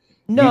hard.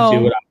 No. You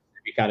two would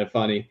be kind of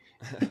funny.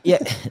 Yeah,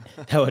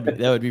 that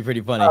would be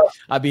pretty funny.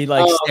 I'd be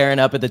like staring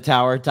up at the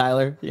tower,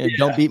 Tyler.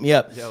 Don't beat me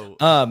up.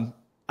 No,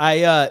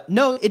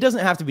 it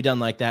doesn't have to be done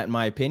like that, in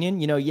my opinion.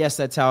 Yes,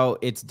 that's how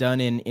it's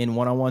done in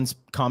one-on-one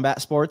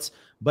combat sports,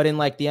 but in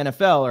like the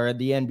NFL or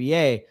the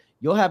NBA,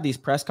 you'll have these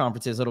press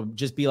conferences. It'll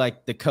just be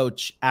like the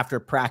coach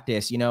after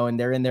practice, and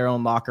they're in their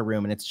own locker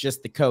room, and it's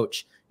just the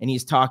coach, and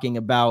he's talking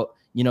about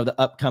the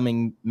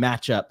upcoming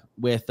matchup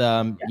with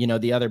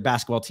the other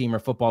basketball team or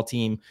football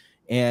team.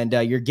 And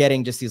you're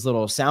getting just these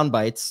little sound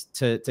bites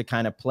to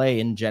kind of play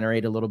and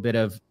generate a little bit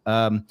of,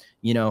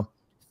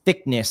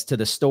 thickness to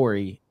the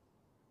story,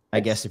 I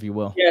guess, if you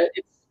will.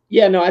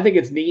 Yeah. No, I think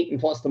it's neat. And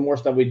plus the more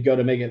stuff we'd go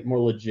to make it more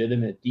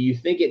legitimate. Do you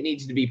think it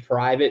needs to be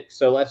private?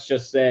 So let's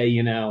just say,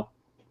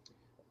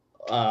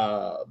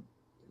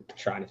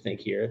 trying to think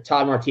here.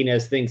 Todd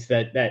Martinez thinks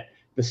that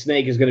the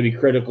snake is going to be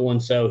critical.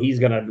 And so he's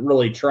going to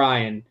really try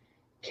and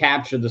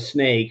capture the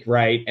snake.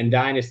 Right. And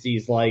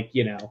Dynasty's like,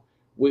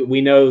 we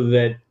know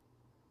that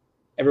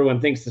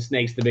everyone thinks the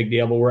snake's the big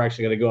deal, but we're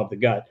actually going to go up the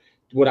gut.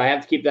 Would I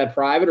have to keep that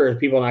private, or are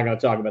people not going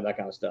to talk about that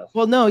kind of stuff?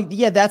 Well, no,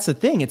 yeah, that's the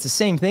thing. It's the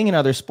same thing in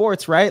other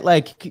sports, right?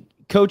 Like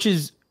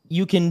coaches,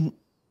 you can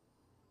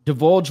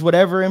divulge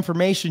whatever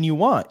information you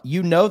want.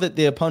 That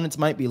the opponents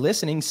might be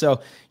listening.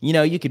 So,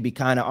 you could be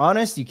kind of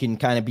honest. You can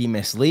kind of be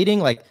misleading.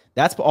 Like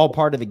that's all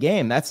part of the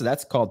game.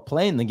 That's called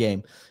playing the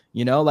game.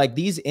 Like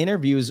these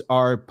interviews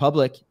are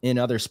public in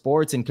other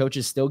sports, and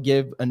coaches still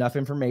give enough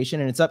information,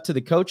 and it's up to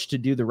the coach to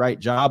do the right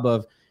job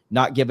of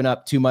not giving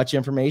up too much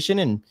information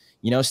and,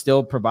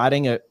 still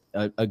providing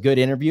a good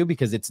interview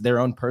because it's their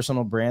own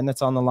personal brand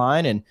that's on the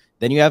line. And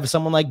then you have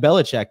someone like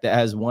Belichick that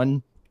has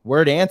one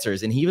word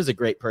answers, and he was a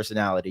great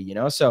personality, you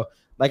know? So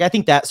like, I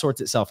think that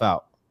sorts itself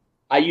out.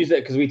 I use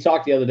it because we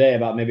talked the other day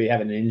about maybe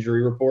having an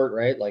injury report,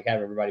 right? Like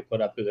have everybody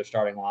put up who their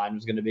starting line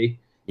was going to be.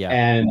 Yeah.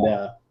 And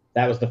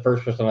that was the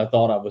first person I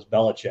thought of was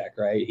Belichick,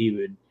 right? He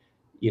would,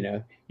 you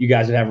know, you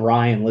guys would have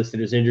Ryan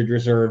listed as injured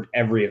reserve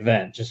every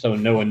event just so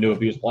no one knew if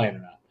he was playing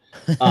or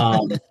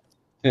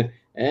not.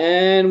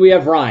 And we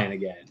have Ryan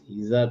again.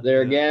 He's up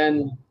there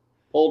again,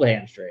 pulled a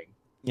hamstring.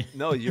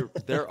 No,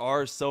 there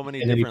are so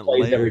many And then different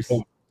he plays every layers.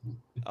 point.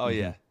 Oh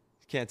yeah,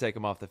 you can't take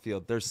him off the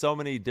field. There's so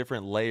many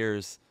different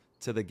layers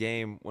to the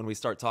game when we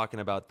start talking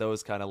about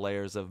those kind of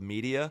layers of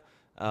media.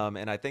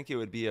 And I think it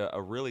would be a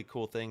really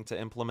cool thing to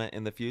implement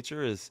in the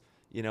future is,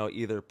 you know,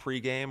 either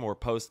pregame or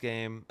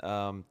postgame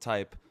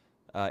type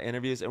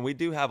interviews. And we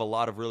do have a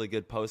lot of really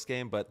good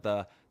postgame, but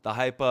the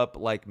hype up,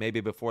 like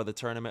maybe before the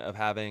tournament, of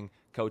having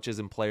coaches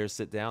and players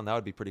sit down, that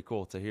would be pretty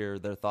cool to hear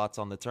their thoughts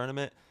on the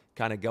tournament,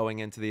 kind of going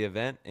into the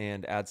event,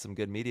 and add some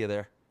good media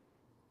there.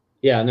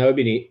 Yeah, no, it'd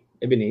be neat.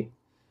 It'd be neat.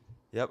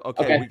 Yep.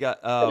 Okay. We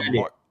got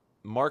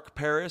Mark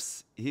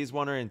Paris. He's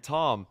wondering,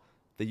 Tom,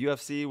 the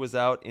UFC was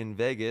out in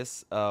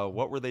Vegas.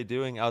 What were they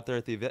doing out there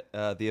at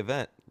the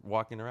event,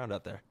 walking around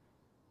out there?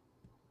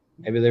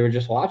 Maybe they were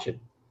just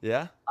watching.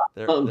 Yeah.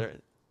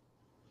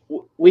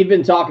 We've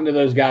been talking to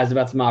those guys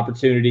about some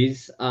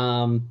opportunities.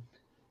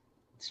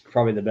 It's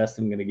probably the best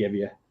I'm going to give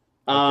you.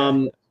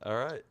 Okay. All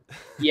right.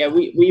 Yeah,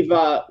 we've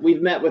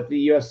met with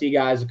the UFC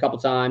guys a couple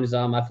times.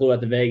 I flew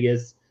out to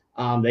Vegas.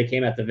 They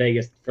came out to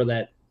Vegas for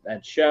that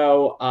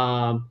show.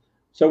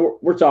 So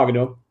we're talking to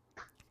them.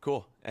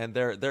 Cool. And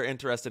they're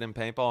interested in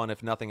paintball, and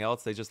if nothing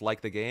else, they just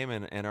like the game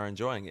and are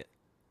enjoying it.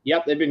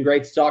 Yep, they've been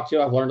great to talk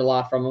to. I've learned a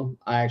lot from them.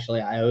 I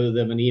owe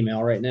them an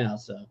email right now.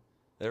 So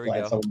there we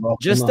go.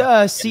 Just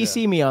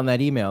CC me on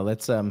that email.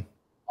 Let's all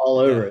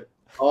over it.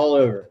 All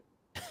over it.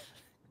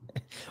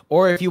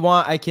 Or if you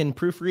want, I can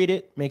proofread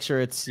it. Make sure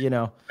it's, you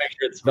know, make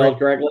sure it's spelled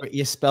correctly.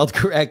 You spelled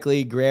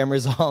correctly.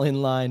 Grammar's all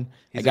in line.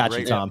 I got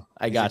you, Tom.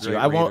 I got you.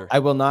 I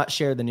will not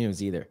share the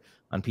news either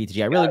on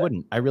PTG. I really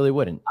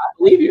wouldn't. I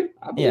believe you.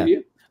 I believe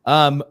you.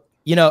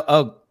 You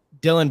know,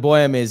 Dylan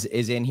Boyum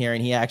is in here,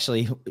 and he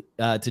actually,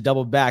 to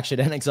double back, should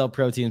NXL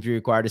pro teams be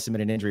required to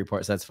submit an injury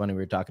report? So that's funny. We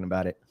were talking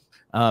about it.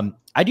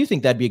 I do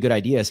think that'd be a good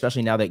idea,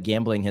 especially now that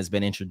gambling has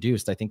been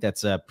introduced. I think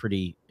that's a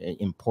pretty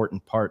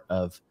important part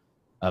of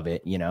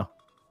it, you know?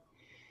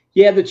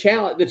 Yeah, the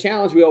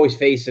challenge we always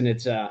face, and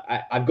it's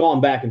I've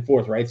gone back and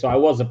forth, right? So I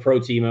was a pro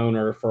team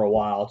owner for a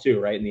while too,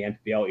 right, in the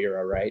NPL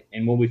era, right?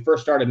 And when we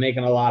first started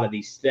making a lot of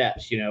these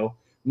steps, you know,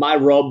 my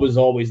rub was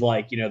always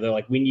like, you know, they're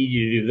like, we need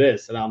you to do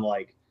this, and I'm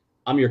like,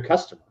 I'm your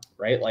customer,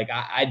 right? Like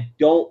I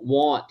don't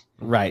want,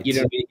 right?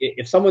 You know,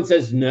 if someone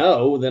says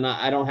no, then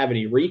I don't have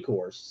any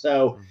recourse.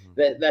 So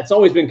that's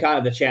always been kind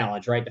of the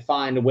challenge, right? To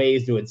find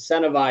ways to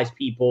incentivize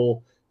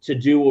people to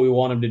do what we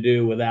want them to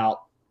do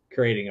without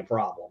creating a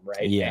problem,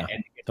 right? Yeah.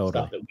 And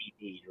stuff that we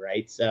need,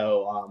 right?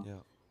 So,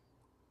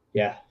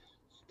 yeah,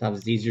 sometimes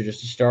it's easier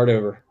just to start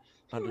over.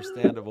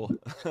 Understandable.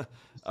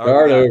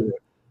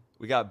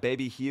 We got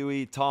Baby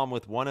Huey. Tom,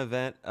 with one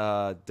event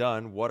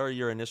done, what are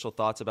your initial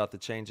thoughts about the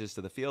changes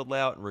to the field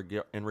layout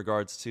in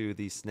regards to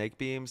the snake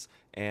beams,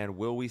 and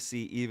will we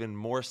see even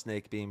more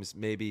snake beams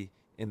maybe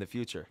in the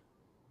future?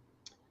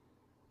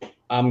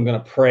 I'm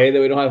going to pray that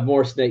we don't have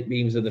more snake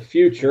beams in the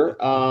future.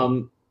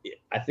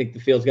 I think the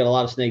field's got a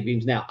lot of snake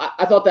beams now.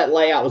 I thought that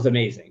layout was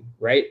amazing,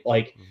 right?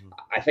 Like,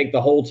 I think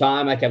the whole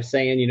time I kept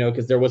saying, you know,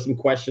 because there was some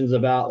questions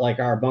about like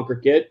our bunker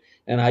kit,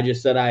 and I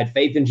just said I had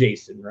faith in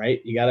Jason,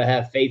 right? You got to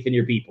have faith in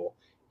your people.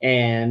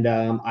 And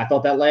I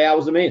thought that layout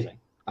was amazing.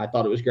 I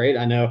thought it was great.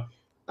 I know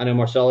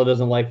Marcelo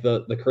doesn't like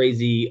the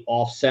crazy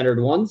off-centered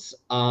ones.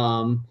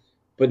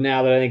 But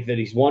now that I think that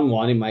he's won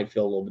one, he might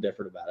feel a little bit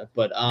different about it.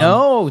 But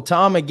no,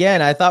 Tom,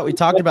 again, I thought we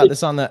talked about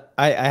this on the.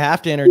 I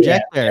have to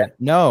interject there. Yeah.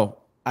 No,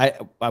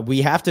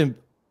 we have to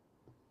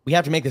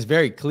make this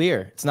very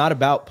clear. It's not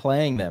about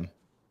playing them.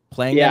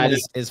 Playing them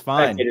is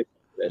fine.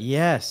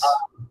 Yes.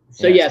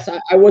 Yes,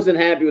 I wasn't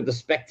happy with the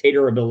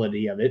spectator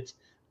ability of it.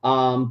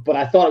 But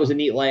I thought it was a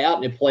neat layout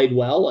and it played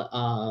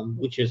well,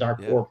 which is our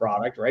core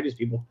product, right? Is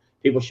people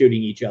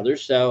shooting each other.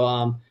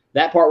 So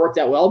that part worked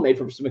out well, made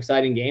for some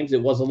exciting games.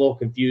 It was a little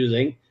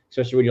confusing,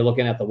 especially when you're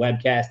looking at the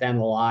webcast and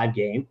the live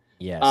game.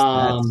 Yes.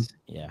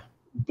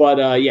 But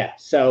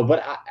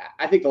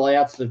I think the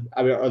layouts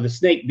or the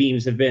snake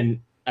beams have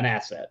been an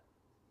asset.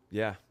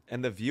 Yeah.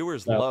 And the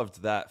viewers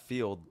loved that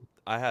field.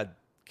 I had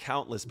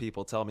countless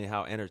people tell me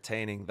how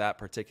entertaining that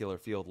particular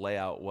field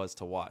layout was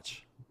to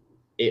watch.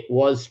 It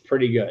was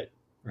pretty good,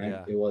 right?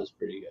 Yeah. It was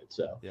pretty good.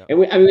 So, and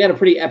we had a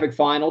pretty epic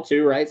final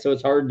too, right? So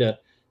it's hard to,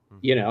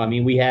 you know, I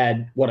mean, we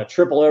had a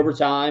triple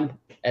overtime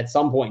at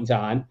some point in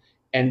time,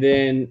 and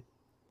then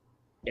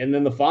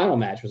the final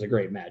match was a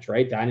great match,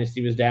 right?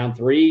 Dynasty was down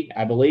 3,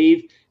 I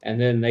believe,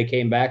 and then they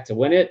came back to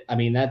win it. I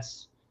mean,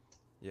 that's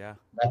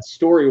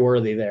story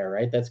worthy there,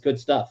 right? That's good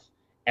stuff.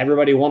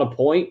 Everybody won a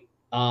point,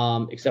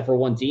 except for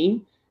one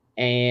team,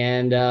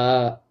 and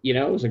you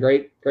know, it was a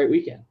great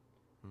weekend.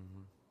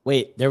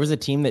 Wait, there was a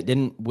team that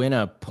didn't win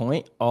a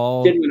point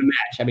Didn't win a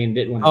match. I mean,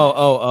 didn't win.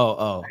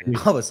 Oh.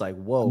 I was like,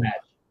 whoa. match.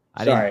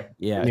 I Sorry. didn't.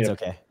 Yeah, it's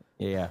okay.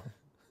 Yeah.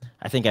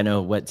 I think I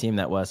know what team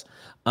that was.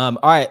 All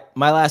right.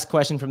 My last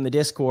question from the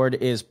Discord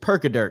is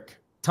Perkadirk.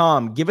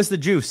 Tom, give us the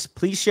juice.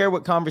 Please share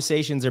what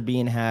conversations are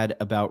being had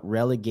about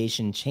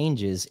relegation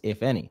changes,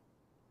 if any.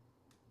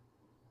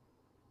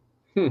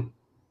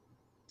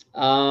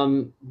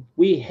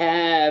 We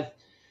have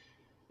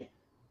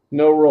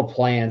no real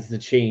plans to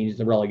change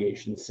the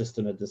relegation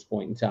system at this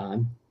point in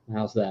time.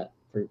 How's that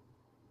for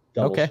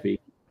double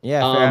speak?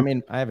 Yeah, fair. I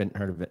mean, I haven't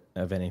heard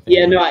of anything.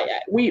 Yeah, no,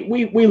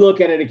 we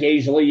look at it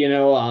occasionally. You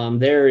know,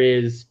 there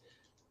is.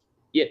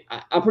 Yeah,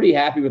 I'm pretty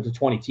happy with the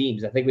 20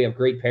 teams. I think we have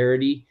great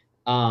parity.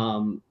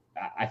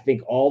 I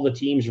think all the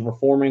teams are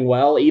performing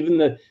well. Even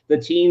the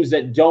teams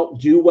that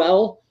don't do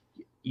well,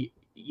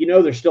 you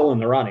know, they're still in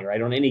the running,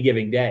 right? On any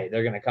given day,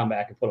 they're going to come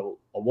back and put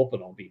a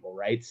whooping on people,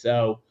 right?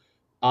 So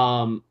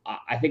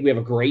I think we have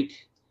a great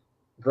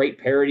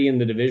parity in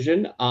the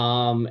division.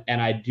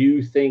 And I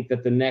do think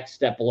that the next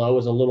step below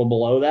is a little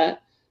below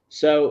that.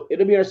 So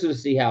it'll be interesting to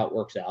see how it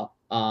works out.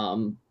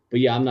 But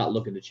yeah, I'm not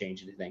looking to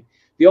change anything.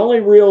 The only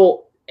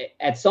real,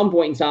 at some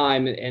point in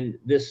time, and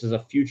this is a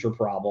future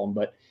problem,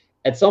 but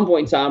at some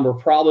point in time, we're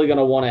probably going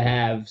to want to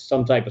have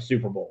some type of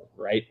Super Bowl,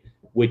 right?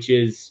 Which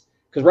is,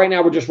 because right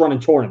now we're just running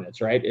tournaments,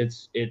 right?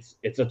 It's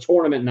a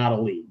tournament, not a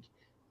league.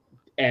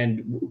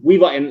 And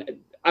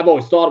I've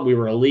always thought we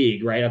were a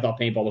league, right? I thought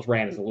paintball was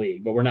ran as a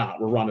league, but we're not.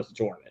 We're run as a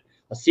tournament,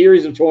 a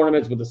series of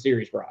tournaments with a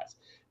series prize.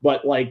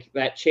 But like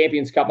that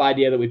Champions Cup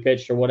idea that we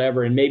pitched or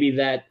whatever, and maybe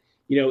that,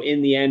 you know,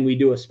 in the end we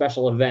do a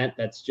special event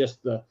that's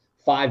just the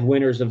 5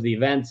 winners of the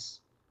events.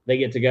 They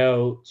get to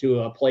go to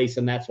a place,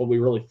 and that's what we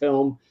really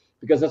film,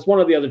 because that's one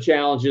of the other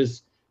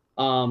challenges.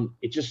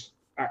 It just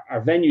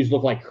our venues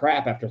look like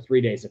crap after 3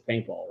 days of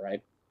paintball,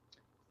 right?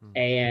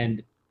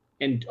 And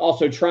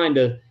also trying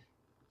to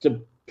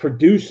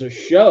produce a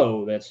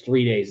show that's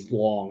 3 days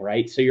long,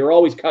 right? So you're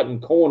always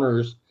cutting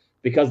corners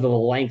because of the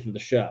length of the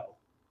show,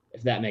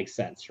 if that makes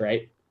sense,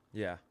 right?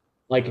 Yeah.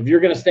 Like if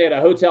you're going to stay at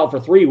a hotel for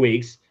 3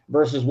 weeks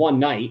versus one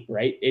night,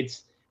 right?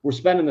 We're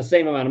spending the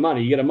same amount of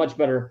money. You get a much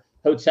better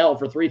hotel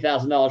for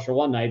 $3,000 for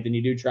one night than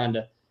you do trying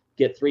to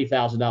get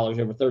 $3,000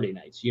 over 30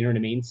 nights. You know what I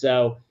mean?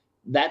 So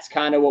that's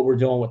kind of what we're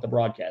doing with the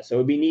broadcast. So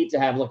it'd be neat to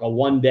have like a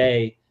 1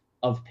 day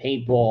of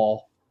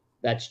paintball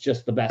that's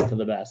just the best of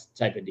the best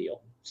type of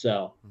deal.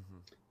 So,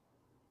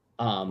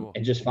 cool.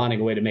 And just finding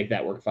a way to make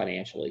that work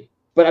financially.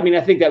 But I mean,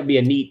 I think that would be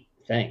a neat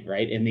thing,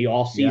 right? In the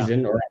off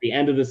season or at the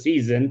end of the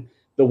season,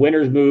 the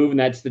winners move, and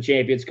that's the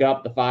Champions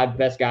Cup. The 5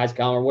 best guys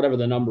come, or whatever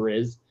the number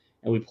is,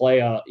 and we play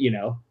a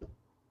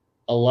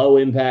low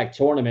impact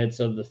tournament,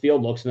 so the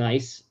field looks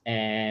nice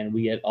and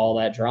we get all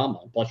that drama.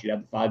 Plus, you'd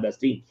have the 5 best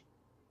teams.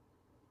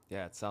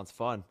 Yeah, it sounds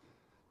fun.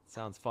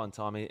 Sounds fun,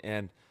 Tommy.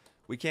 And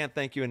we can't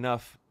thank you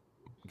enough,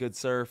 good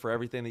sir, for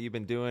everything that you've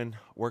been doing,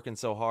 working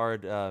so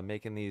hard,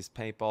 making these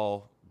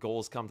paintball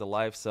goals come to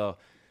life. So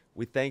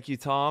we thank you,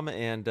 Tom,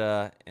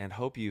 and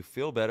hope you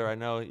feel better. I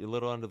know you're a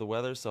little under the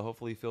weather, so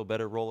hopefully you feel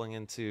better rolling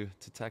into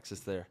Texas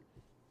there.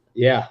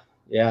 Yeah,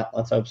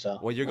 let's hope so.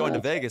 Well, you're going to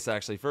Vegas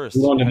actually first.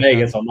 I'm going to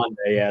Vegas on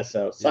Monday, yeah.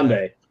 So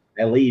Sunday,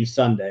 I leave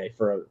Sunday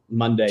for a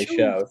Monday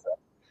show. So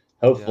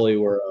hopefully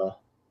we're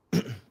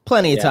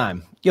plenty of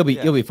time. You'll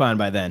be fine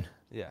by then.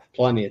 Yeah,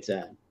 plenty of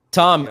time.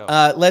 Tom,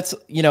 let's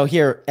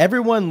here,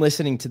 everyone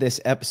listening to this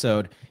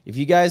episode, if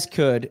you guys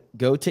could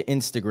go to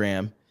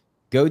Instagram,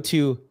 go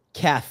to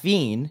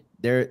Caffeine.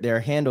 Their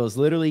handle is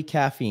literally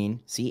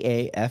Caffeine,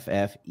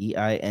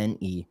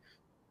 CAFFEINE.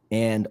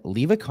 And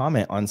leave a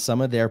comment on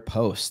some of their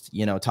posts,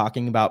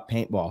 talking about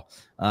paintball.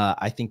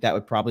 I think that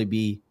would probably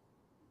be,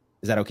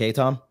 is that okay,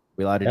 Tom?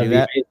 We allowed to do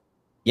that? Amazing.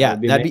 Yeah,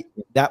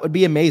 that would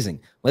be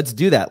amazing. Let's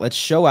do that. Let's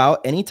show out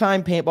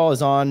anytime paintball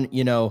is on,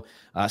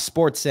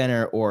 Sports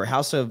Center or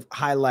House of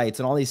Highlights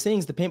and all these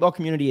things. The paintball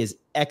community is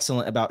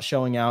excellent about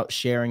showing out,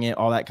 sharing it,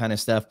 all that kind of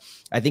stuff.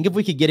 I think if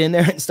we could get in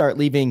there and start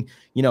leaving,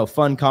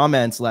 fun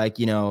comments like,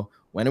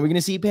 when are we going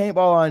to see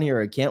paintball on here?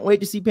 I can't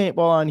wait to see paintball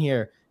on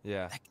here.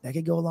 Yeah, that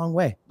could go a long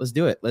way. Let's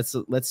do it. Let's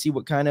see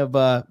what kind of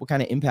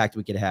impact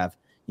we could have.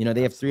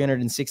 They have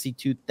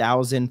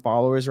 362,000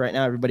 followers right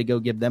now. Everybody go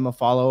give them a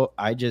follow.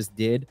 I just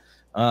did.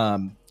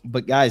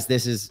 But guys,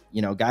 this is,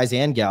 guys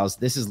and gals,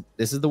 this is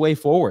the way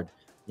forward.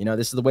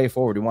 This is the way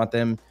forward. We want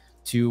them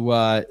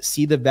to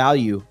see the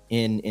value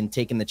in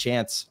taking the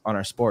chance on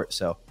our sport.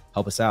 So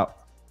help us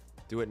out.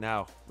 Do it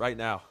now, right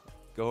now.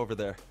 Go over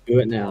there. Do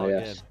it now.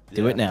 Yes.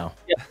 Do it now.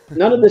 Yeah.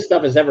 None of this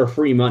stuff is ever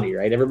free money,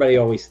 right? Everybody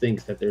always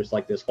thinks that there's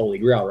like this holy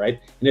grail, right?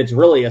 And it's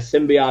really a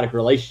symbiotic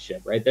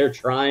relationship, right? They're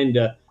trying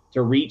to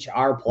reach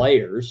our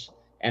players.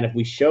 And if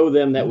we show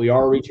them that we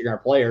are reaching our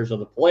players, or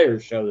the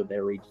players show that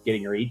they're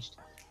getting reached,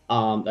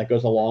 that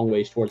goes a long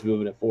ways towards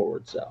moving it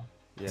forward. So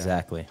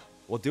Exactly.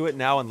 Well, do it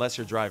now unless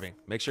you're driving.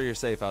 Make sure you're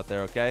safe out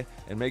there, okay?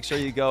 And make sure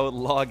you go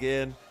log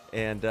in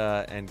and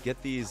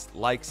get these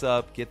likes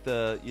up, get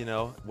the,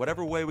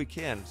 whatever way we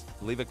can.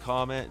 Leave a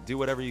comment, do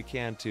whatever you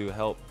can to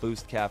help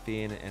boost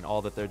Caffeine and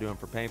all that they're doing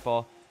for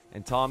paintball.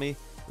 And Tommy,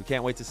 We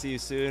can't wait to see you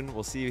soon.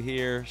 We'll see you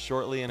here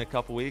shortly in a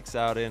couple weeks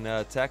out in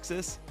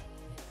Texas,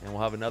 and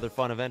we'll have another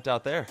fun event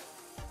out there.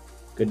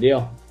 Good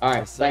deal. All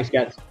right. Thanks,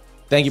 guys.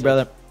 Thank you,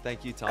 brother.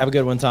 Thank you, Tom. Have a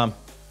good one, Tom.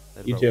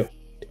 You too.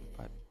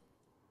 Bye.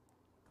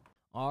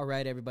 All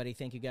right, everybody.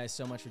 Thank you guys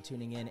so much for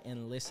tuning in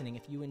and listening.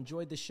 If you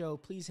enjoyed the show,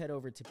 please head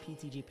over to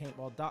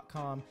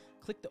ptgpaintball.com.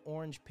 Click the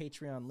orange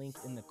Patreon link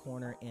in the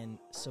corner and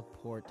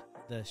support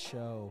the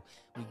show.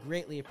 We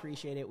greatly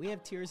appreciate it. We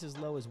have tiers as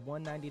low as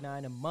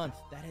 $1.99 a month.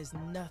 That is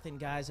nothing,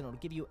 guys, and it'll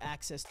give you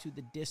access to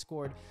the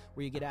Discord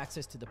where you get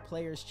access to the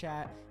players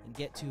chat and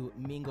get to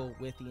mingle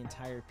with the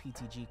entire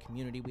PTG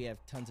community. We have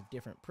tons of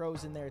different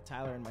pros in there.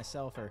 Tyler and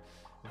myself are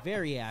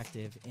very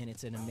active, and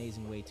it's an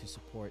amazing way to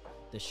support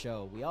the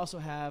show. We also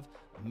have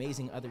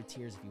amazing other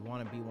tiers. If you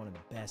want to be one of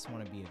the best,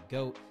 want to be a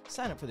GOAT,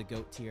 sign up for the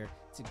GOAT tier.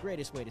 It's the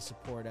greatest way to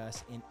support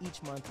us, and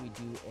each month we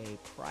do a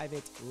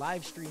private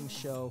live stream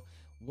show,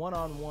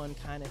 one-on-one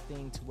kind of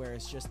thing, to where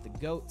it's just the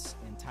GOATs,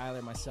 and Tyler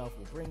and myself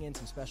will bring in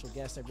some special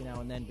guests every now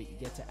and then, but you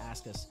get to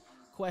ask us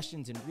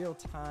questions in real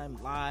time,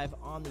 live,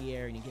 on the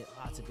air, and you get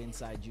lots of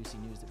inside juicy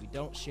news that we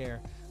don't share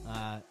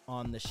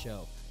on the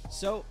show.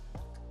 So,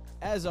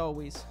 as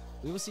always,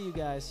 we will see you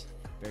guys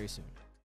very soon.